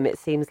album, it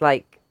seems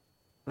like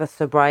the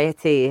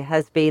sobriety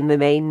has been the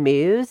main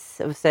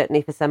muse,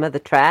 certainly for some of the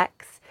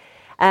tracks.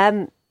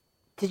 Did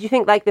you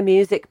think like the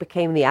music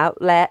became the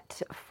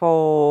outlet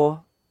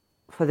for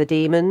the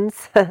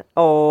demons,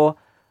 or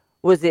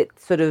was it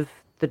sort of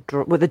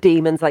were the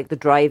demons like the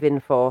driving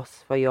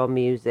force for your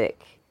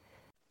music?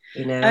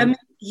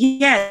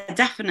 Yeah,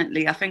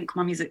 definitely. I think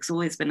my music's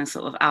always been a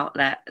sort of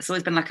outlet. It's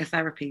always been like a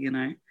therapy,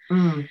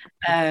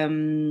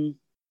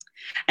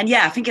 And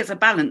yeah, I think it's a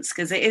balance,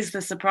 because it is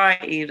the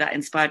sobriety that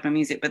inspired my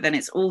music, but then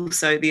it's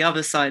also the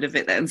other side of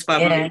it that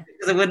inspired my music,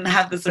 because I wouldn't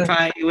have the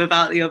sobriety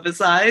without the other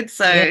side.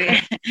 So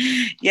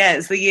yeah,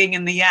 it's the yin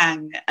and the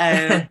yang.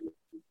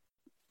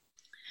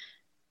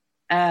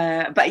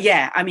 But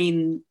yeah, I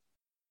mean,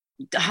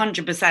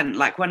 100%.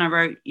 Like when I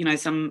wrote, you know,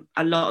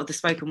 a lot of the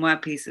spoken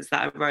word pieces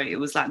that I wrote, it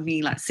was like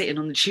me like sitting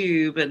on the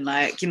tube and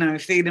like, you know,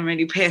 feeling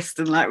really pissed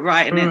and like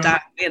writing it down,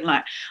 being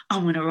like,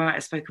 I'm gonna write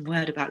a spoken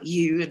word about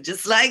you, and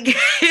just like,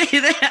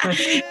 because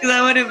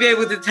I want to be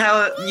able to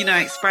tell, you know,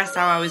 express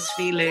how I was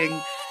feeling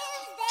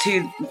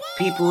to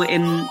people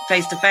in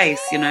face to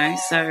face, you know.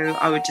 So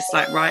I would just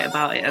like write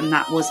about it, and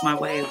that was my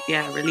way of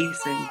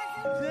releasing.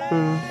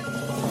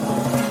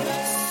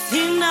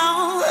 See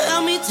now,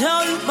 let me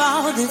tell you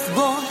about this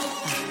boy.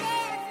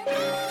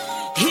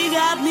 He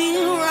got me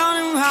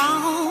running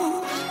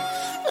round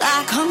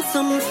like I'm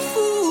some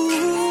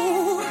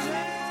fool.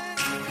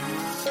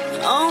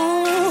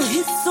 Oh,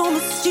 he's so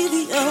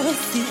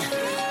mischievous, he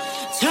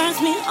turns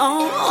me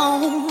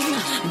on,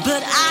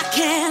 but I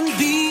can't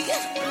be used.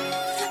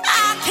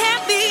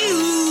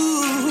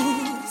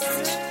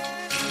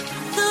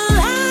 The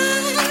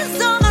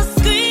lies on my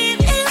screen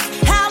is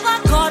how I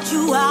caught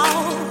you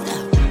out.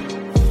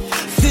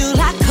 Feel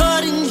like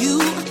cutting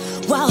you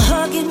while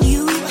hugging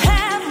you.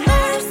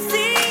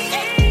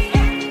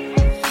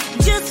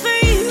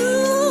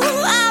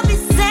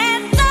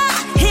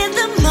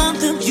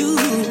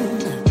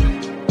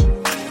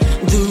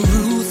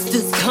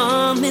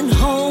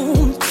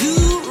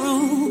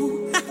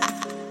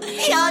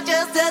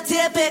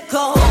 Typical.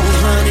 Oh,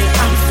 honey,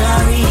 I'm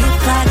sorry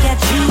if I get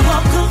you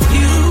all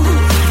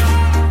confused.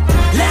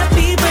 Let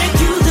me break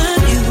you the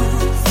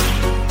news.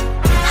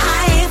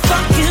 I ain't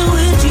fucking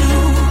with you.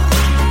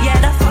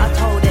 Yeah, that's what I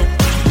told it.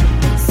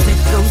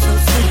 Sick, I'm so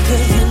sick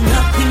of you,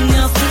 nothing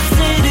else to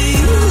say to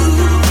you.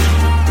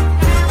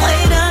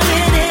 Wait a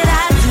minute,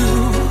 I do.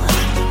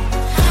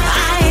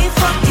 I ain't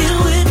fucking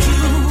with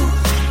you.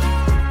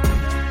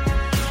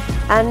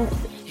 And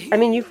I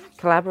mean, you've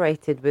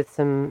collaborated with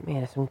some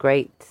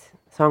great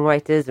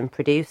songwriters and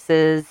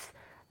producers,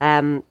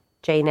 Jane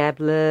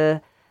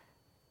Ebler,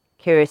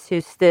 Curious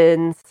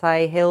Houston,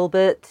 Cy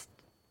Hilbert,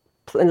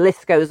 and the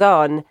list goes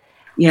on.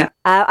 Yeah.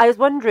 I was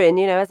wondering,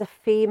 you know, as a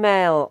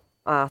female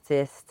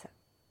artist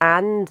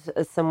and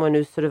as someone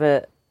who's sort of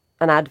an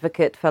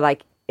advocate for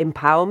like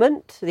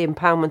empowerment, the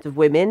empowerment of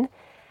women,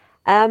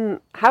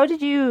 how do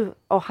you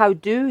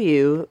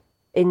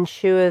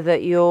ensure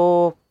that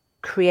your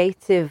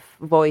creative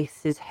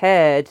voice is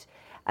heard?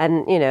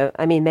 And, you know,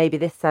 I mean, maybe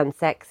this sounds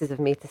sexist of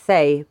me to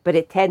say, but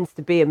it tends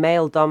to be a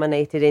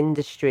male-dominated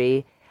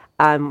industry.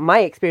 My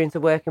experience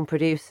of working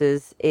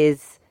producers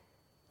is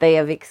they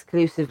have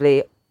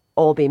exclusively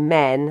all been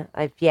men.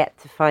 I've yet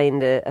to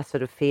find a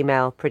sort of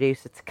female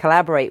producer to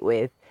collaborate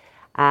with.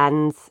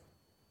 And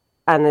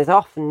there's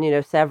often, you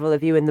know, several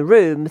of you in the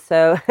room.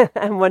 So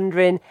I'm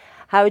wondering,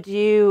 how do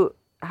you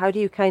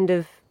kind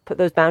of put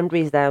those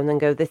boundaries down and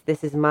go,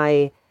 this is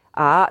my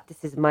art,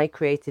 this is my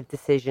creative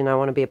decision, I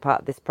want to be a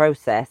part of this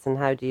process? And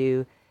how do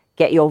you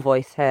get your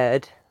voice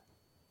heard,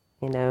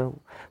 you know,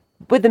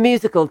 with the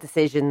musical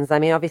decisions? I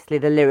mean, obviously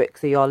the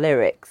lyrics are your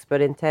lyrics,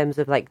 but in terms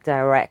of like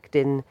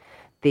directing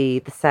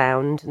the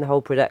sound and the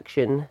whole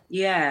production.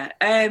 I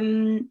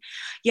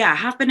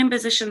have been in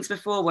positions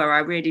before where I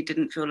really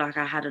didn't feel like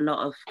I had a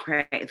lot of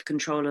creative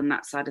control on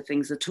that side of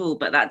things at all,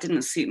 but that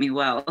didn't suit me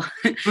well.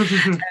 One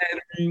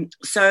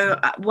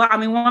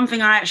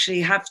thing I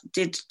actually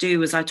did do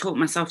was I taught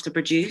myself to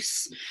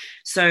produce.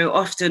 So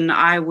often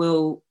I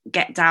will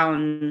get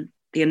down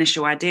the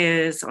initial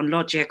ideas on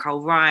Logic,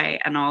 I'll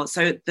write, and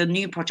so the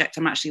new project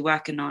I'm actually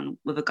working on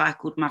with a guy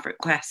called Maverick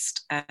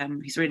Quest,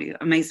 he's a really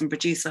amazing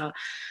producer.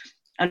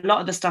 A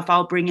lot of the stuff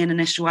I'll bring in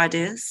initial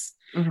ideas,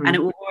 and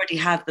it will already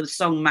have the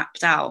song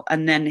mapped out,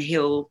 and then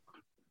he'll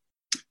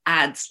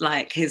add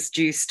like his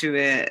juice to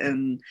it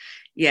and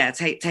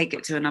take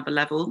it to another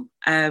level.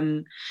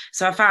 So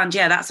I found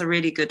that's a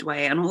really good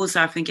way, and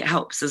also I think it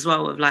helps as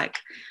well with like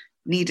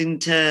needing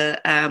to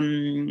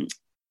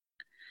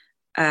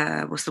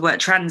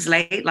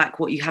translate like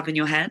what you have in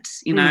your head,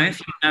 you know, if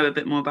you know a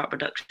bit more about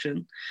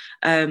production.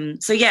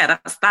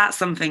 That's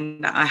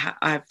something that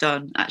I've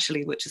done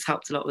actually, which has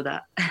helped a lot with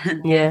that.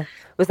 Yeah.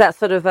 Was that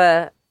sort of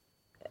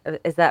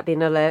has that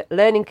been a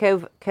learning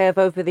curve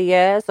over the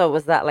years, or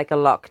was that like a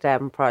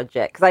lockdown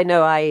project? Because I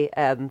know I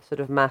sort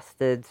of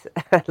mastered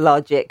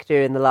Logic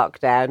during the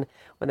lockdown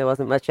when there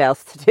wasn't much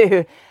else to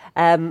do.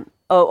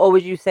 Or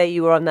would you say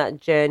you were on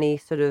that journey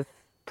sort of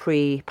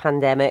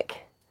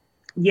pre-pandemic?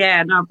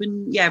 Yeah, no, I've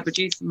been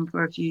producing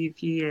for a few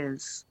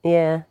years.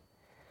 Yeah.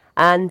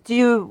 And do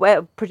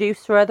you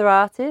produce for other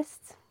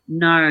artists?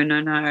 No.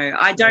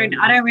 I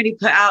don't really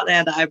put out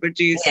there that I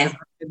produce,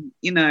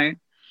 you know.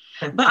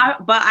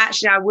 But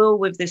actually I will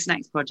with this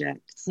next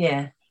project.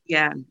 Yeah.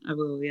 Yeah, I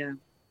will, yeah.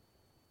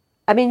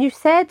 I mean, you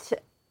said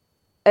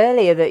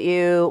earlier that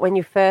when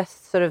you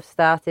first sort of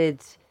started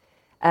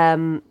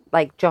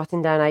like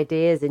jotting down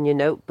ideas in your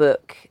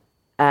notebook,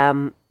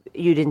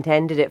 you'd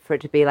intended it for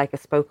it to be like a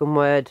spoken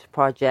word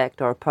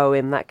project or a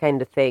poem, that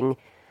kind of thing.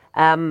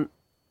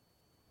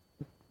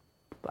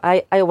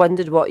 I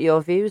wondered what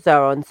your views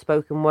are on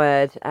spoken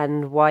word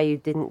and why you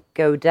didn't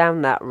go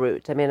down that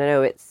route. I mean, I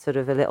know it's sort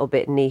of a little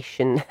bit niche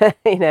and,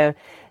 you know,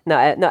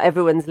 not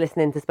everyone's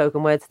listening to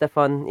spoken word stuff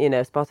on, you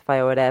know, Spotify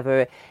or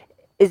whatever.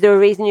 Is there a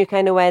reason you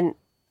kind of went,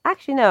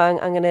 actually, no,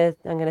 I'm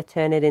gonna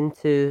turn it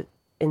into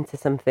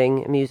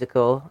something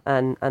musical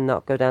and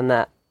not go down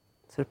that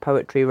sort of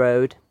poetry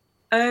road?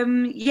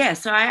 Yeah,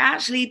 so I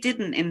actually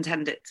didn't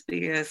intend it to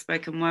be a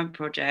spoken word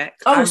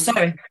project. Oh,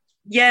 sorry.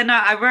 Yeah, no,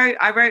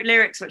 I wrote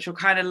lyrics which were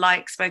kind of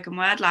like spoken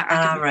word. Like,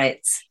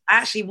 right. I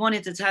actually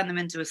wanted to turn them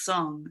into a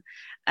song,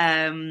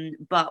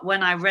 but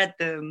when I read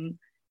them,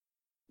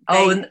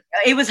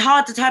 it was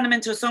hard to turn them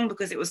into a song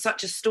because it was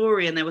such a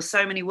story and there were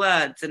so many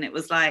words, and it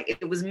was like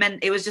it was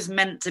just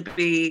meant to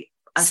be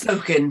a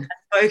spoken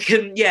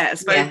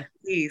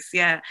piece.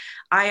 Yeah,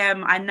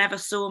 I never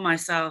saw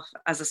myself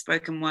as a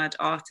spoken word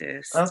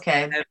artist.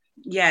 Okay.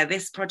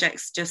 This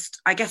project's just,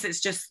 I guess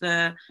it's just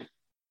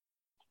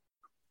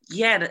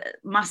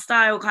my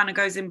style kind of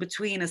goes in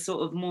between a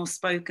sort of more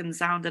spoken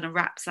sound and a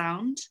rap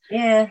sound.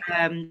 Yeah.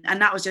 And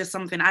that was just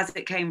something, as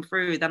it came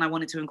through, then I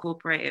wanted to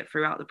incorporate it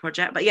throughout the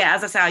project. But yeah,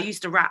 as I say, I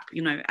used to rap,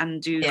 you know,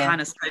 and do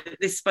kind of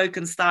this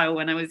spoken style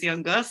when I was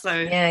younger. So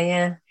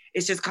yeah.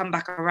 It's just come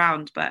back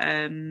around. But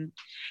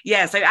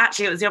so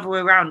actually it was the other way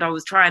around. I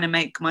was trying to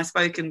make my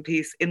spoken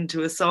piece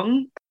into a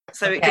song.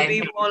 So it could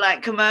be more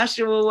like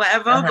commercial or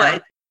whatever, but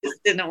it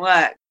just didn't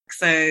work.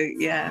 So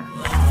yeah.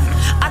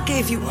 I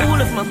gave you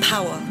all of my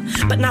power,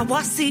 but now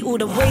I see all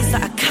the ways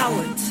that I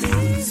cowered.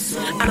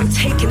 And I'm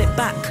taking it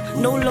back,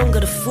 no longer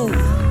the fool.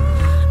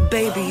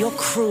 Baby, you're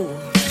cruel.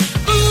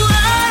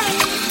 Why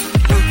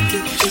you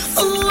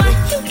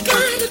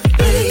gotta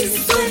be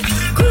so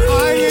cruel?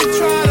 Why you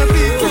trying to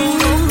be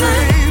cruel,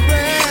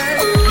 baby?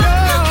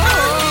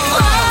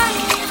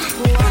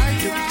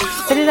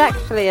 But it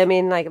actually, I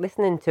mean, like,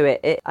 listening to it,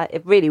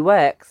 it really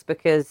works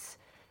because,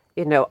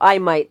 you know, I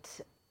might,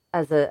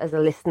 as a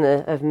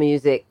listener of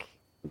music,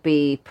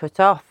 be put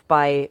off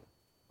by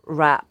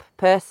rap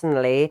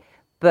personally,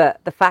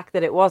 but the fact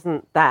that it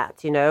wasn't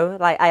that, you know,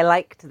 like, I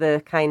liked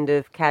the kind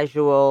of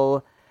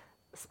casual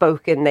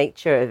spoken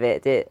nature of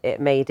it. It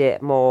made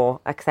it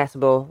more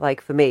accessible, like,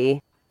 for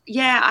me.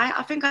 Yeah,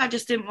 I think I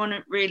just didn't want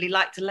to really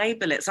like to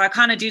label it, so I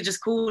kind of do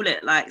just call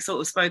it like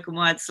sort of spoken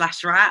word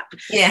 / rap.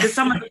 Yeah, because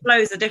some of the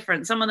flows are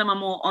different. Some of them are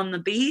more on the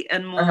beat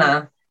and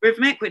more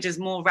rhythmic, which is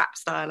more rap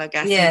style, I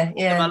guess. Yeah.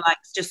 Some are like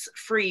just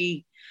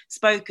free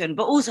spoken,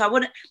 but also I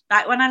wouldn't,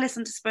 like, when I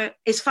listen to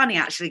it's funny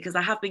actually because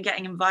I have been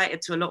getting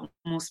invited to a lot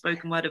more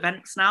spoken word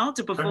events now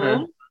to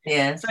perform.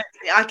 Yeah, so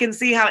I can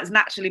see how it's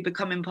naturally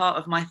becoming part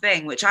of my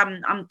thing, which I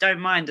don't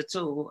mind at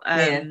all.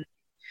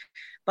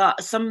 But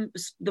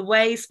the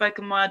way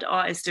spoken word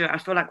artists do it, I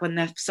feel like when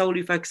they're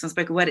solely focused on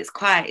spoken word, it's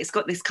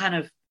got this kind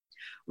of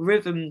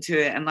rhythm to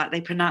it, and like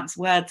they pronounce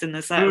words in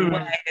a certain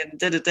way and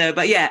da-da-da.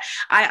 But yeah,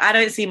 I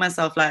don't see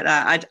myself like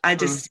that. I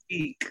just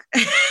speak.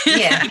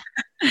 Yeah.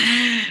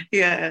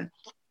 Yeah.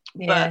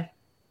 But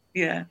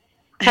yeah.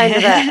 Kind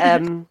of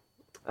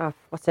that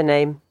what's her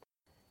name?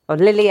 Or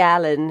Lily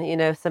Allen, you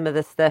know, some of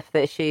the stuff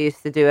that she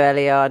used to do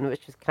early on,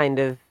 which was kind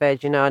of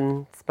verging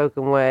on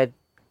spoken word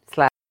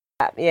slap.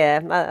 Yeah,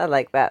 I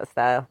like that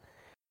style.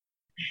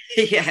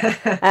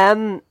 Yeah.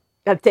 I'm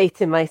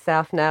dating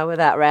myself now with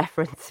that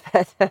reference,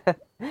 but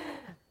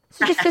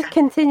so just to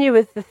continue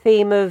with the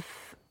theme of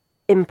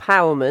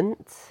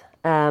empowerment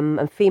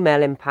and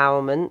female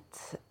empowerment,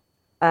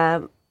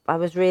 I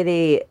was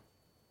really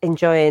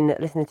enjoying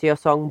listening to your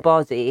song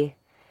Body,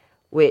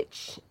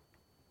 which,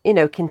 you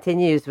know,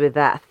 continues with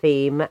that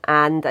theme,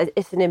 and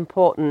it's an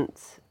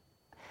important,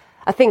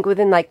 I think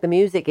within like the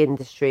music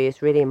industry,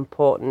 it's really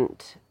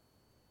important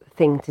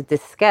thing to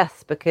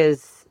discuss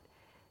because,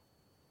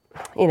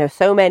 you know,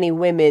 so many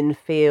women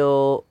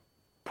feel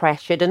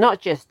pressured, and not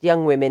just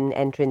young women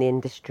entering the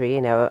industry,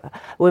 you know,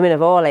 women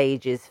of all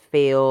ages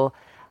feel,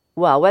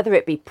 well, whether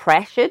it be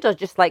pressured or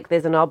just like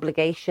there's an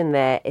obligation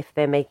there if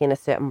they're making a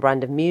certain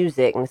brand of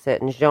music and a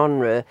certain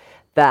genre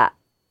that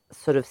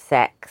sort of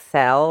sex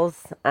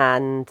sells,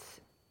 and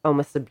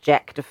almost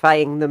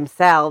objectifying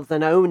themselves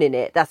and owning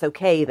it. That's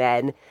okay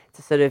then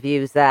to sort of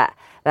use that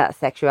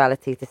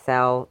sexuality to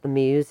sell the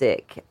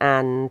music.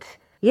 And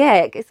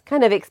yeah, it's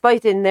kind of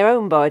exploiting their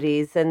own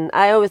bodies. And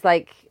I always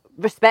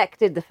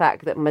respected the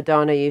fact that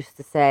Madonna used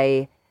to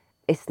say,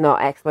 it's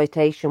not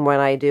exploitation when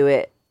I do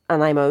it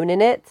and I'm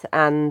owning it.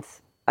 And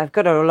I've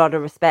got a lot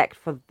of respect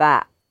for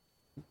that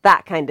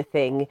kind of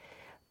thing.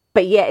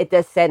 But yet it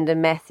does send a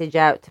message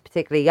out to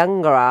particularly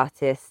younger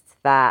artists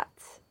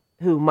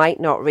who might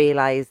not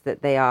realise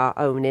that they are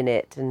owning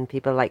it, and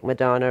people like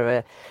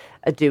Madonna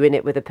are doing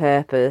it with a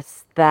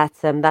purpose, that's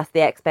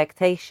the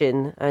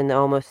expectation, and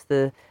almost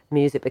the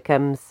music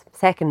becomes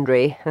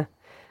secondary.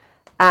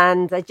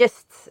 And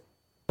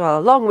a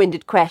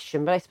long-winded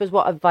question, but I suppose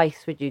what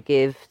advice would you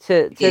give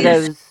to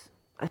those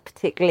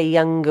particularly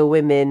younger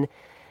women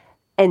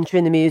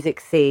entering the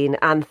music scene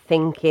and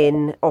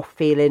thinking or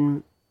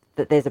feeling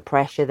that there's a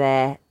pressure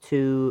there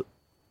to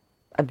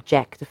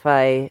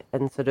objectify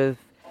and sort of,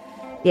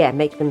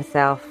 make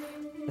themselves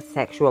a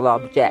sexual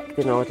object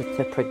in order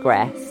to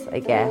progress, I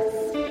guess?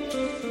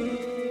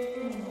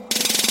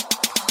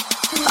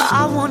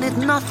 I wanted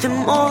nothing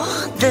more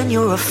than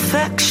your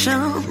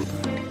affection.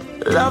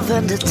 love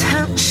and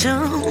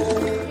attention,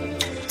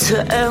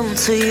 to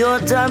enter your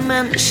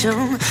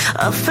dimension.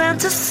 A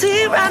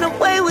fantasy ran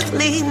away with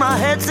me. My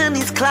head's in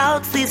these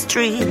clouds, these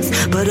dreams,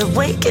 but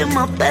awake in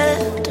my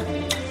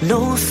bed,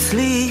 no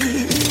sleep.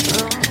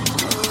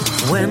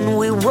 When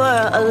we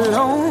were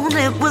alone,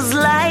 it was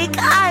like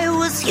I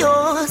was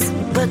yours,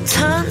 but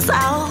turns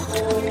out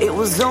it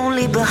was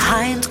only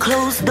behind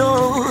closed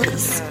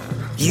doors.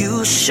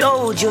 You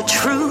showed your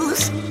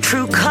truth,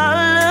 true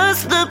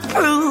colors, the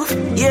proof.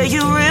 Yeah,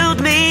 you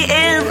reeled me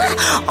in,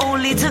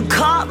 only to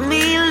cut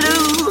me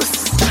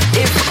loose.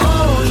 If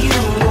all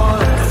you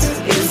want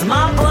is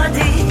my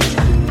body,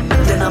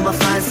 then I'ma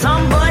find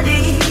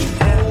somebody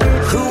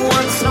who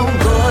wants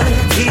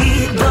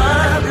nobody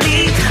but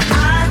me.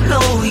 I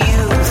know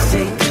you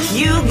think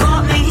you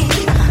got me,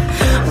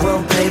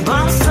 well babe,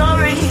 I'm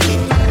sorry,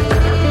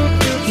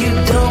 you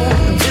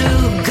don't do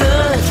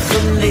good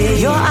for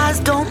me. Your eyes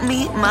don't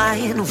meet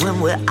mine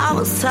when we're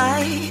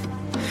outside.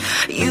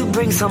 You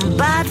bring some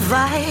bad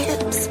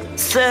vibes,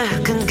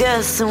 second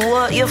guessing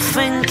what you're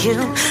thinking,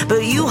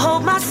 but you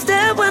hold my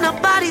stare when our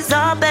bodies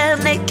are bare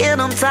naked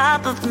on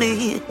top of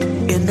me.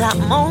 In that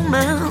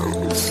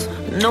moment,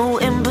 no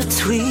in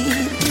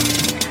between.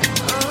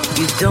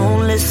 You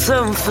don't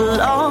listen for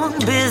long,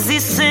 busy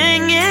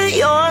singing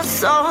your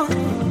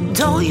song.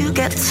 Don't you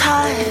get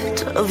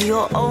tired of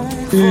your own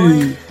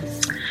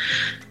voice?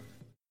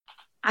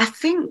 I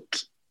think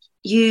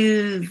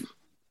you've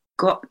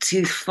got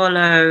to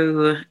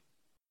follow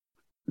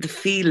the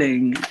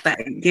feeling that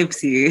it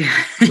gives you.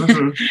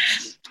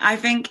 I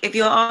think if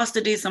you're asked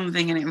to do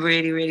something and it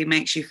really, really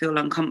makes you feel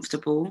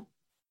uncomfortable,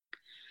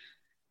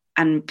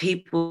 and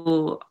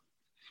people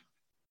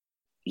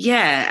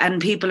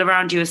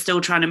around you are still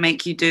trying to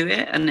make you do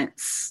it, and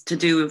it's to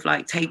do with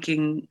like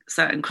taking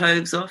certain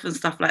clothes off and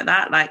stuff like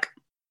that, like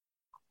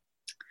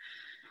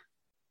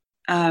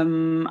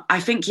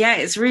I think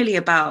it's really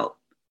about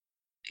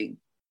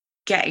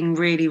getting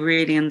really,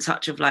 really in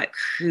touch of like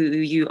who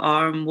you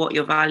are and what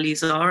your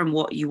values are and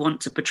what you want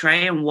to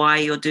portray and why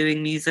you're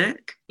doing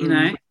music, you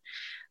know.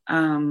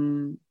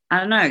 I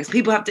don't know, 'cause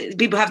people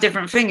have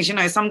different things, you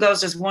know. Some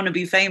girls just want to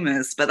be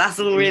famous, but that's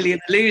all really an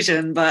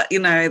illusion. But you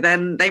know,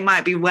 then they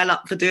might be well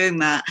up for doing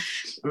that.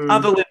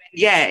 Other women,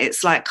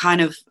 it's like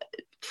kind of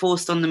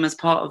forced on them as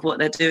part of what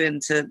they're doing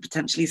to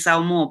potentially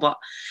sell more. But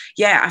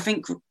I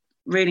think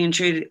really and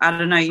truly, I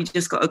don't know, you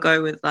just got to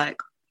go with like,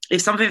 if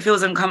something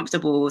feels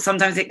uncomfortable,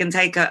 sometimes it can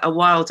take a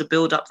while to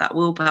build up that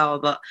willpower,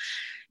 but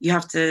you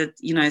have to,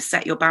 you know,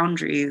 set your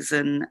boundaries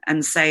and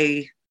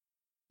say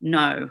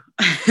no,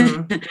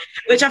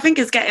 which I think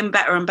is getting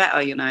better and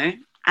better, you know.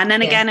 And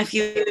then again, if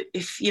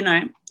you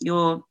know,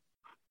 you're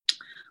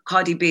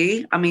Cardi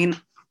B, I mean,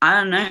 I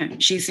don't know,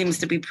 she seems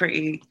to be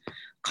pretty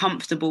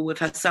comfortable with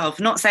herself.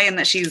 Not saying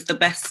that she's the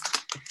best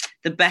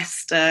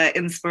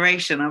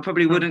inspiration. I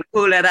probably wouldn't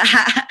call her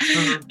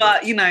that,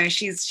 but you know,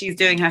 she's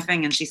doing her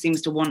thing and she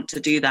seems to want to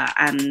do that.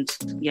 And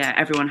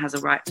everyone has a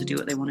right to do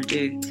what they want to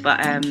do.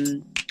 But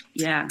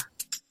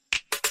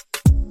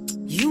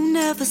You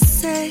never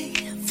say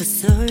for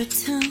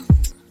certain.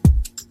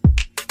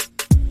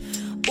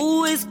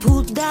 Always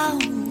pull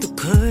down the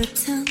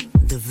curtain,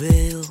 the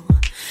veil.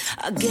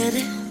 I get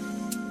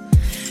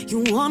it.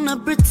 You wanna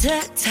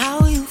protect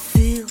how you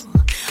feel,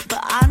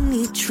 but I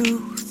need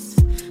truth,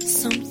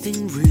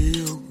 something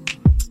real.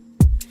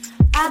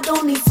 I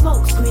don't need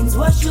smoke screens,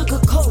 what sugar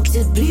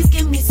coated. Please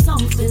give me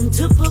something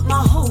to put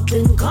my hope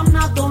in. Come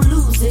now, don't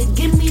lose it.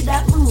 Give me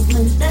that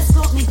movement, that's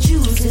got me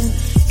choosing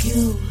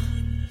you.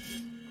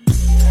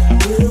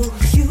 Will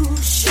you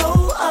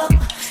show up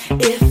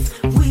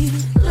if we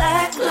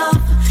lack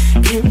love?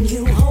 Can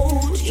you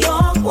hold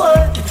your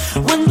word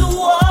when the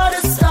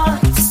water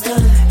starts to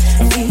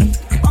feet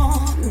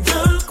on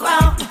the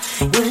ground?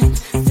 When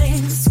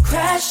things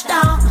crash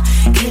down,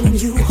 can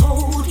you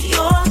hold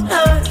your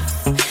nerve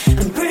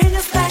and bring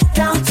us back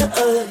down to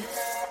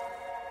earth?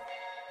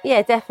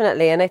 Yeah,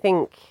 definitely. And I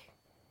think,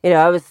 you know,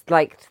 I always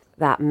liked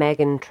that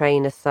Meghan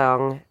Trainor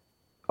song,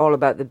 All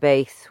About the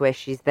Bass, where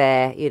she's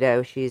there, you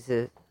know, she's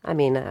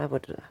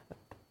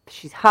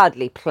she's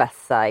hardly plus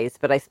size,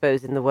 but I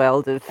suppose in the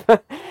world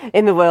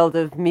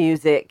of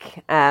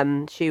music,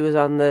 she was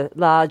on the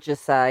larger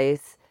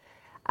size.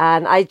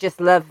 And I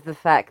just love the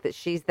fact that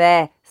she's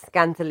there,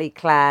 scantily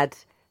clad,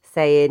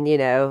 saying, you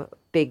know,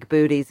 big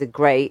booties are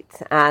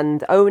great,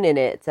 and owning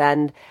it.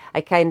 And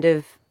I kind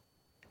of,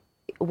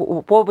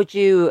 what would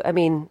you, I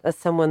mean, as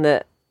someone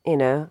that, you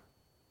know,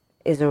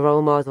 is a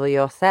role model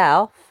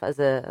yourself as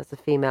a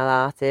female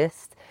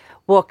artist,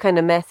 what kind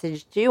of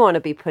message do you want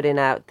to be putting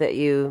out that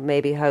you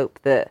maybe hope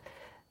that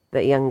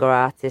younger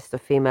artists or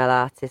female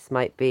artists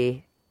might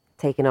be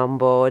taking on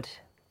board?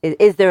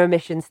 Is there a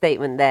mission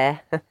statement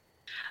there?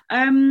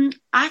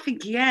 I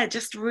think,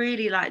 just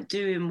really like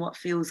doing what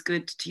feels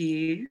good to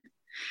you.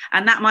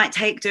 And that might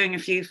take doing a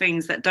few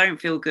things that don't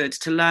feel good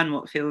to learn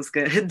what feels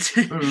good.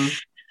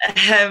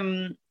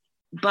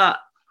 But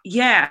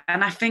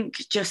and I think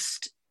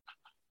just,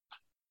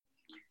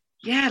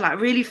 yeah, like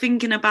really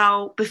thinking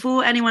about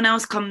before anyone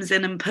else comes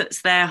in and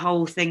puts their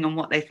whole thing on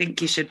what they think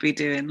you should be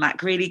doing,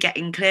 like really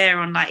getting clear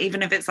on, like,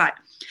 even if it's like,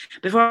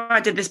 before I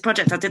did this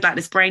project, I did like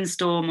this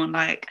brainstorm on,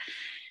 like,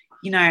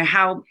 you know,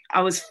 how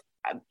I was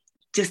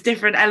just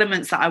different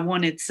elements that I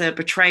wanted to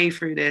portray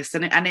through this.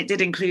 And it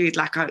did include,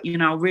 like, you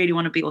know, I really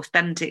want to be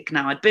authentic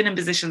now. I'd been in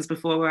positions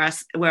before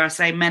where I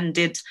say men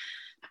did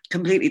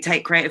completely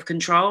take creative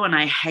control, and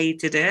I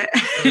hated it.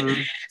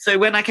 So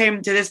when I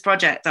came to this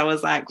project, I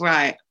was like,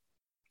 right,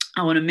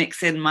 I want to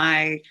mix in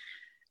my,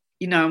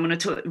 you know, I want to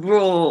talk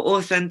raw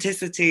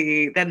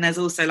authenticity. Then there's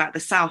also like the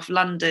South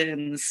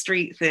London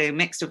street thing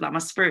mixed with like my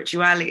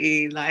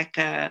spirituality, like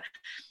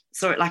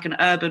sort of like an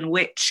urban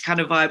witch kind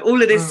of vibe,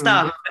 all of this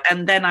stuff.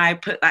 And then I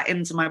put that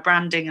into my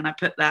branding, and I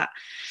put that,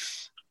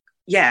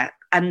 yeah.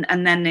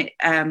 And then it,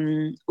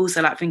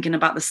 also like thinking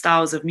about the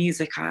styles of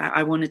music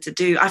I wanted to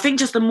do. I think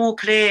just the more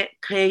clear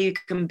you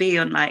can be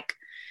on like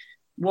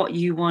what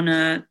you want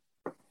to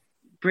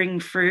bring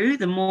through,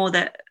 the more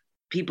that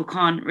people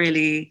can't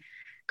really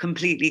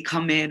completely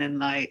come in and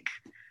like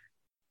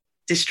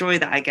destroy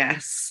that, I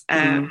guess.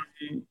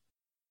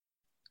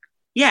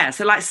 Yeah,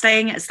 so like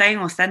staying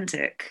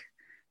authentic,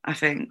 I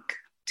think.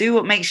 Do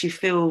what makes you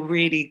feel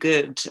really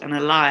good and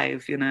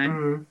alive, you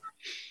know.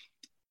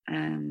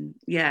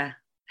 Yeah.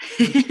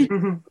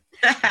 I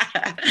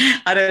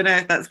don't know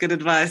if that's good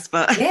advice,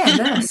 but yeah,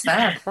 no, it's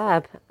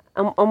fab.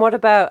 And what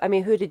about, I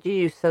mean, who did you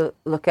used to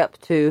look up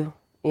to,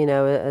 you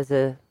know, as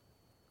a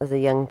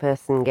young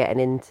person getting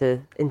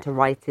into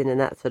writing and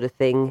that sort of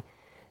thing,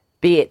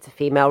 be it a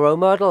female role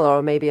model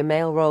or maybe a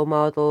male role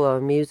model or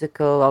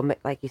musical, or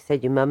like you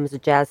said, your mum's a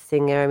jazz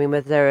singer. I mean,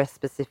 was there a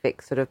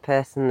specific sort of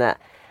person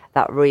that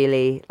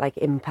really like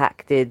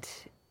impacted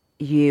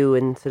you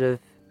and sort of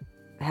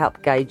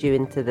helped guide you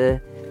into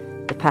the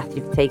path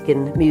you've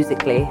taken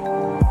musically?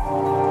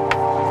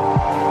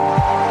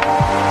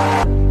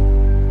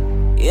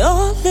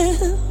 Your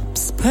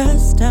lips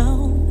pressed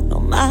down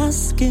on my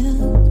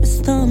skin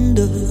is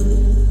thunder.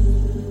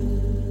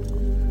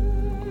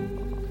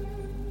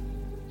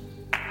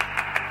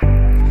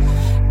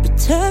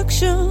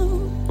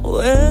 Protection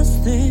wears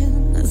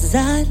thin as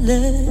I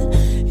let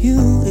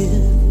you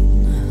in.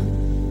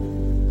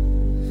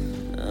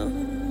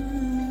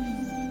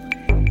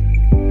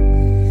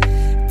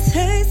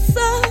 Taste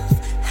of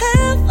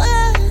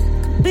heaven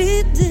could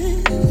be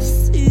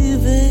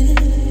deceiving.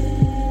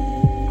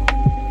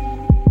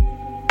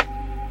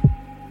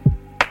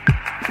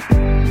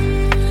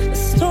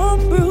 Storm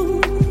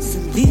brews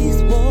in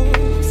these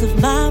walls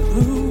of my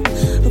room,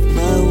 of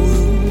my womb.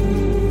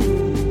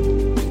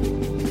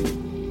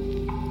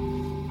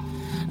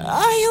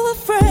 Are you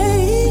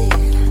afraid?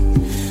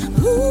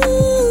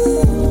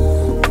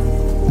 Ooh,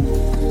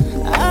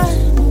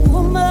 I'm a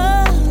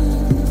woman.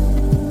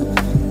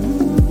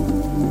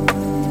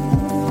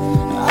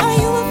 Are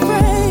you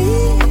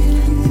afraid?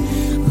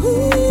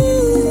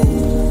 Ooh,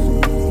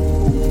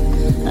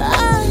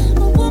 I'm a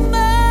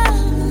woman.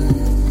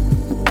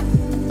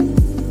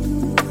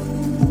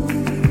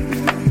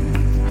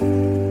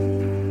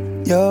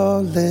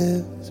 Your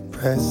lips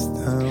pressed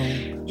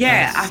down.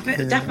 yeah, I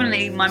think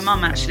definitely my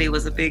mum actually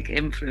was a big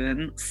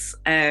influence,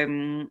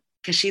 because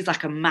she's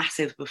like a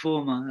massive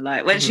performer.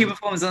 Like when she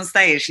performs on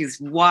stage, she's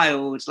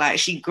wild. Like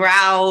she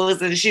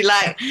growls and she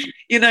like,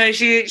 you know,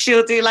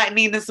 she'll do like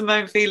Nina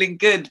Simone Feeling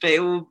Good, but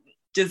it will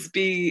just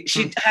be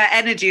her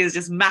energy is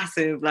just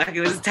massive. Like it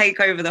would just take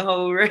over the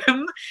whole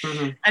room.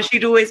 And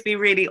she'd always be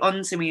really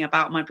on to me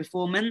about my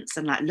performance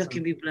and like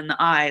looking people in the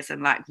eyes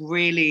and like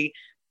really,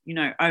 you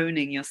know,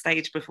 owning your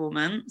stage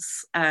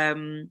performance.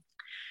 And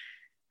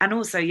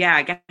also, yeah,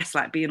 I guess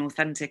like being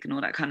authentic and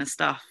all that kind of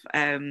stuff.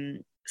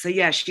 So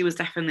yeah, she was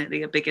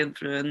definitely a big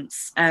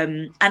influence.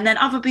 And then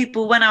other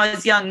people, when I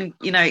was young,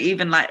 you know,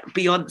 even like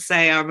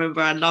Beyonce, I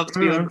remember I loved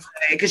Beyonce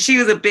because she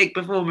was a big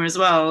performer as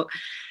well.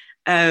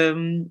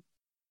 Tina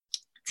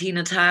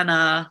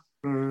Turner,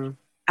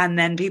 and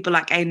then people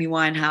like Amy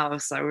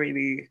Winehouse I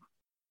really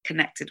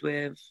connected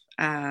with.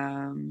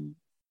 There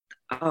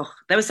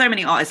were so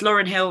many artists,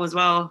 Lauryn Hill as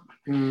well.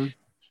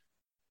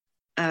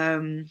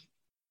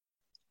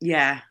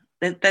 Yeah,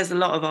 there's a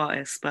lot of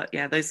artists, but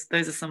yeah, those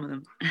are some of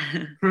them.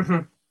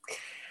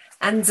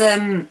 And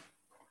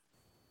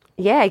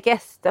yeah, I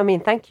guess, I mean,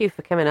 thank you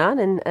for coming on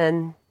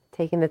and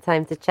taking the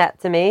time to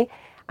chat to me.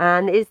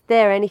 And is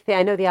there anything,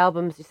 I know the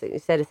album's, you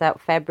said it's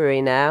out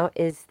February now,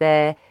 is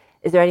there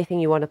anything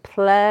you want to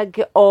plug?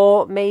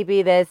 Or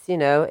maybe there's, you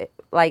know,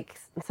 like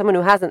someone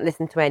who hasn't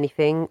listened to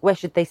anything, where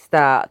should they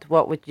start?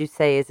 What would you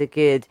say is a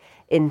good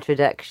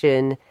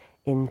introduction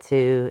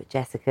into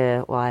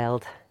Jessica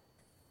Wilde?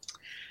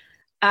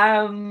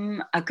 A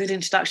good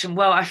introduction.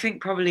 Well, I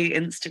think probably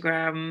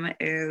Instagram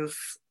is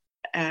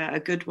a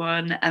good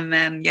one. And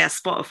then, yeah,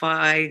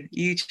 Spotify,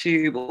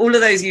 YouTube, all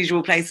of those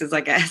usual places,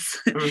 I guess.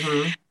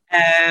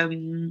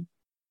 And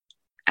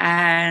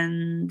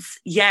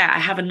yeah, I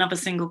have another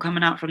single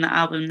coming out from the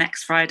album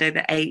next Friday,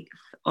 the 8th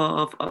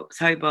of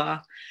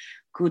October,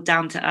 called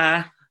Down to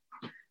Earth.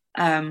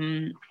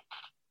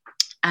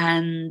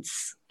 And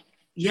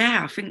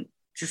yeah, I think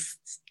just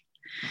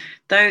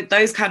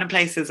those kind of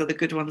places are the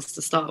good ones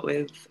to start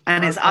with.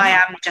 And it's I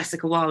am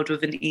Jessica Wilde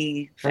with an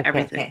E for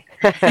everything.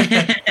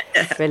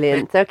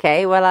 Brilliant.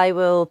 Okay, well, I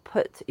will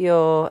put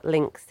your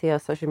links to your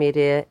social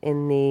media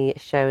in the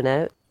show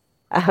notes.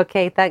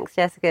 Okay, thanks,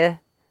 Jessica.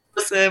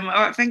 Awesome. All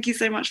right, thank you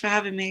so much for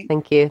having me.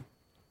 Thank you.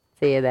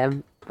 See you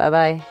then.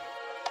 Bye-bye.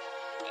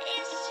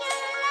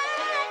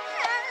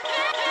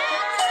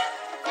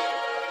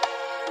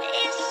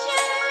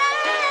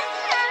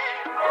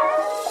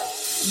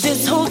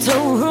 This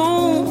hotel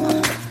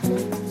room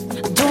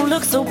don't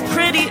look so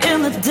pretty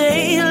in the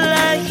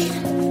daylight.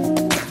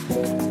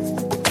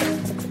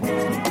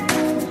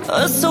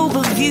 A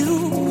sober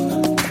view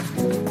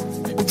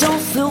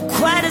don't feel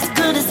quite as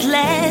good as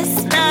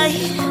last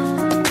night.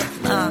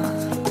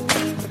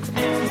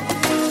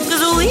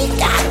 'Cause we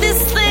got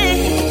this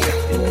thing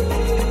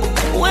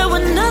where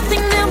we're nothing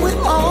and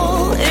we're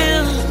all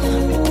in.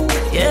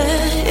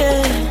 Yeah,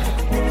 yeah.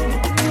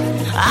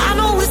 I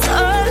know it's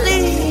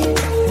early,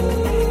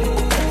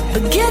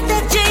 but get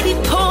that JD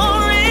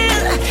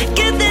pouring,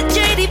 get that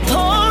JD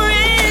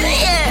pouring,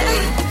 yeah.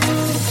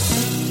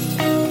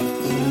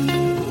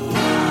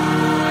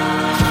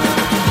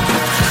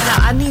 Now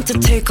I need to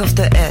take off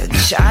the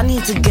edge, I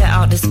need to get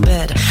out this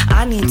bed,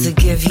 I need to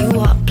give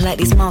you up like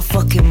these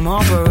motherfucking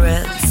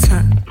Marlboros.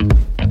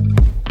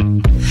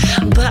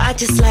 But I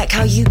just like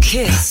how you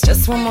kiss,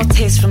 just one more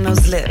taste from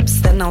those lips,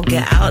 then I'll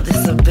get out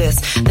this abyss,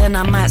 then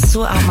I might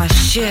sort out my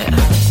shit.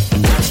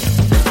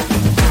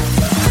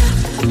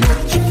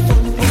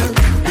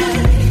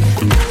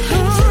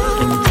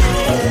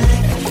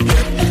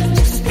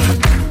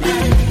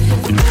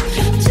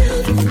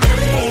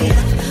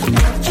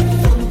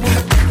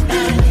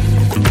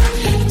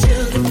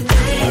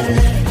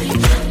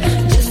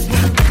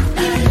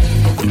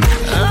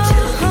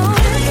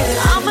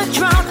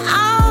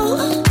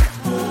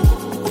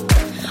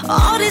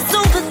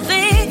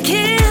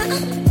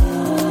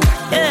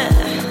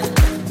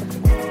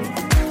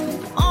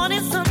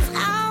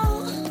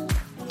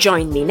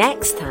 Join me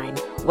next time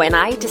when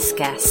I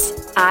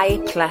discuss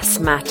I Plus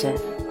Matter,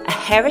 a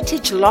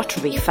heritage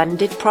lottery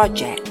funded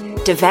project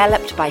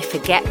developed by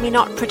Forget Me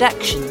Not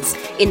Productions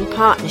in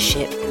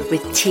partnership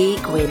with T.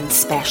 Gwyn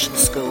Special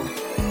School.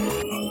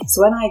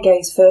 So when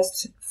iGaze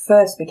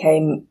first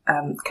became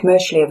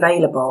commercially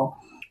available,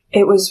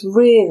 it was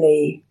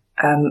really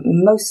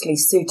mostly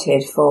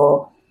suited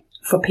for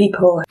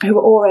people who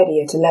were already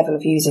at a level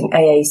of using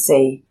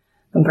AAC,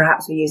 and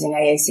perhaps were using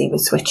AAC with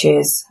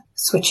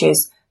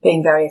switches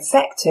being very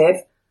effective,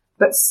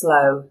 but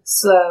slow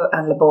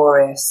and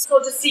laborious. So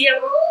to see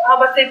how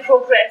much they've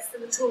progressed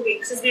in the 2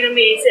 weeks has been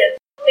amazing.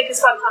 I think it's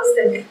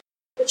fantastic.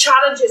 The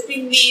challenge is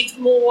we need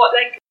more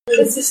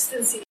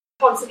consistency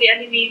constantly,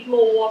 and we need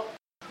more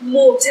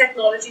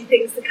technology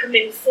things to come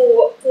in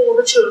for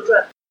the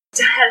children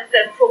to help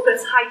them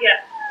progress higher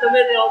than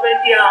where they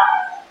already are.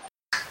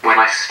 When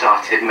I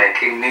started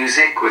making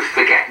music with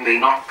Forget Me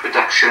Not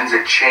Productions,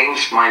 it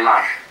changed my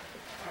life.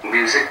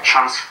 Music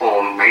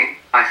transformed me.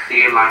 I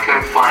feel like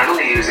I'm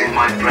finally using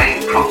my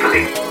brain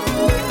properly.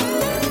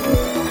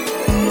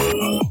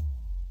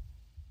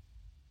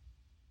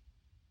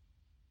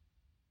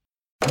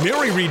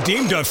 Mary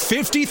redeemed a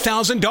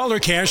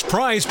 $50,000 cash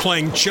prize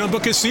playing Chumba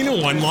Casino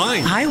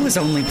online. I was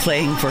only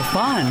playing for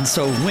fun,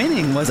 so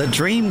winning was a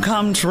dream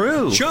come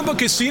true. Chumba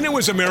Casino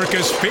is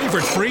America's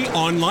favorite free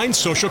online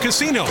social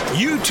casino.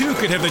 You too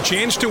could have the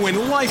chance to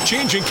win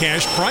life-changing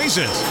cash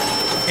prizes.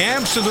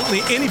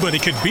 Absolutely anybody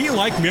could be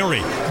like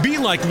Mary. Be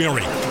like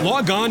Mary.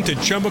 Log on to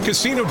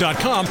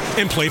ChumbaCasino.com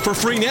and play for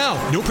free now.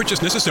 No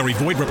purchase necessary.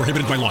 Void where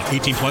prohibited by law.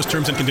 18 plus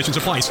terms and conditions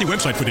apply. See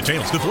website for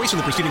details. The voice in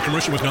the preceding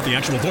commercial was not the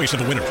actual voice of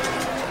the winner.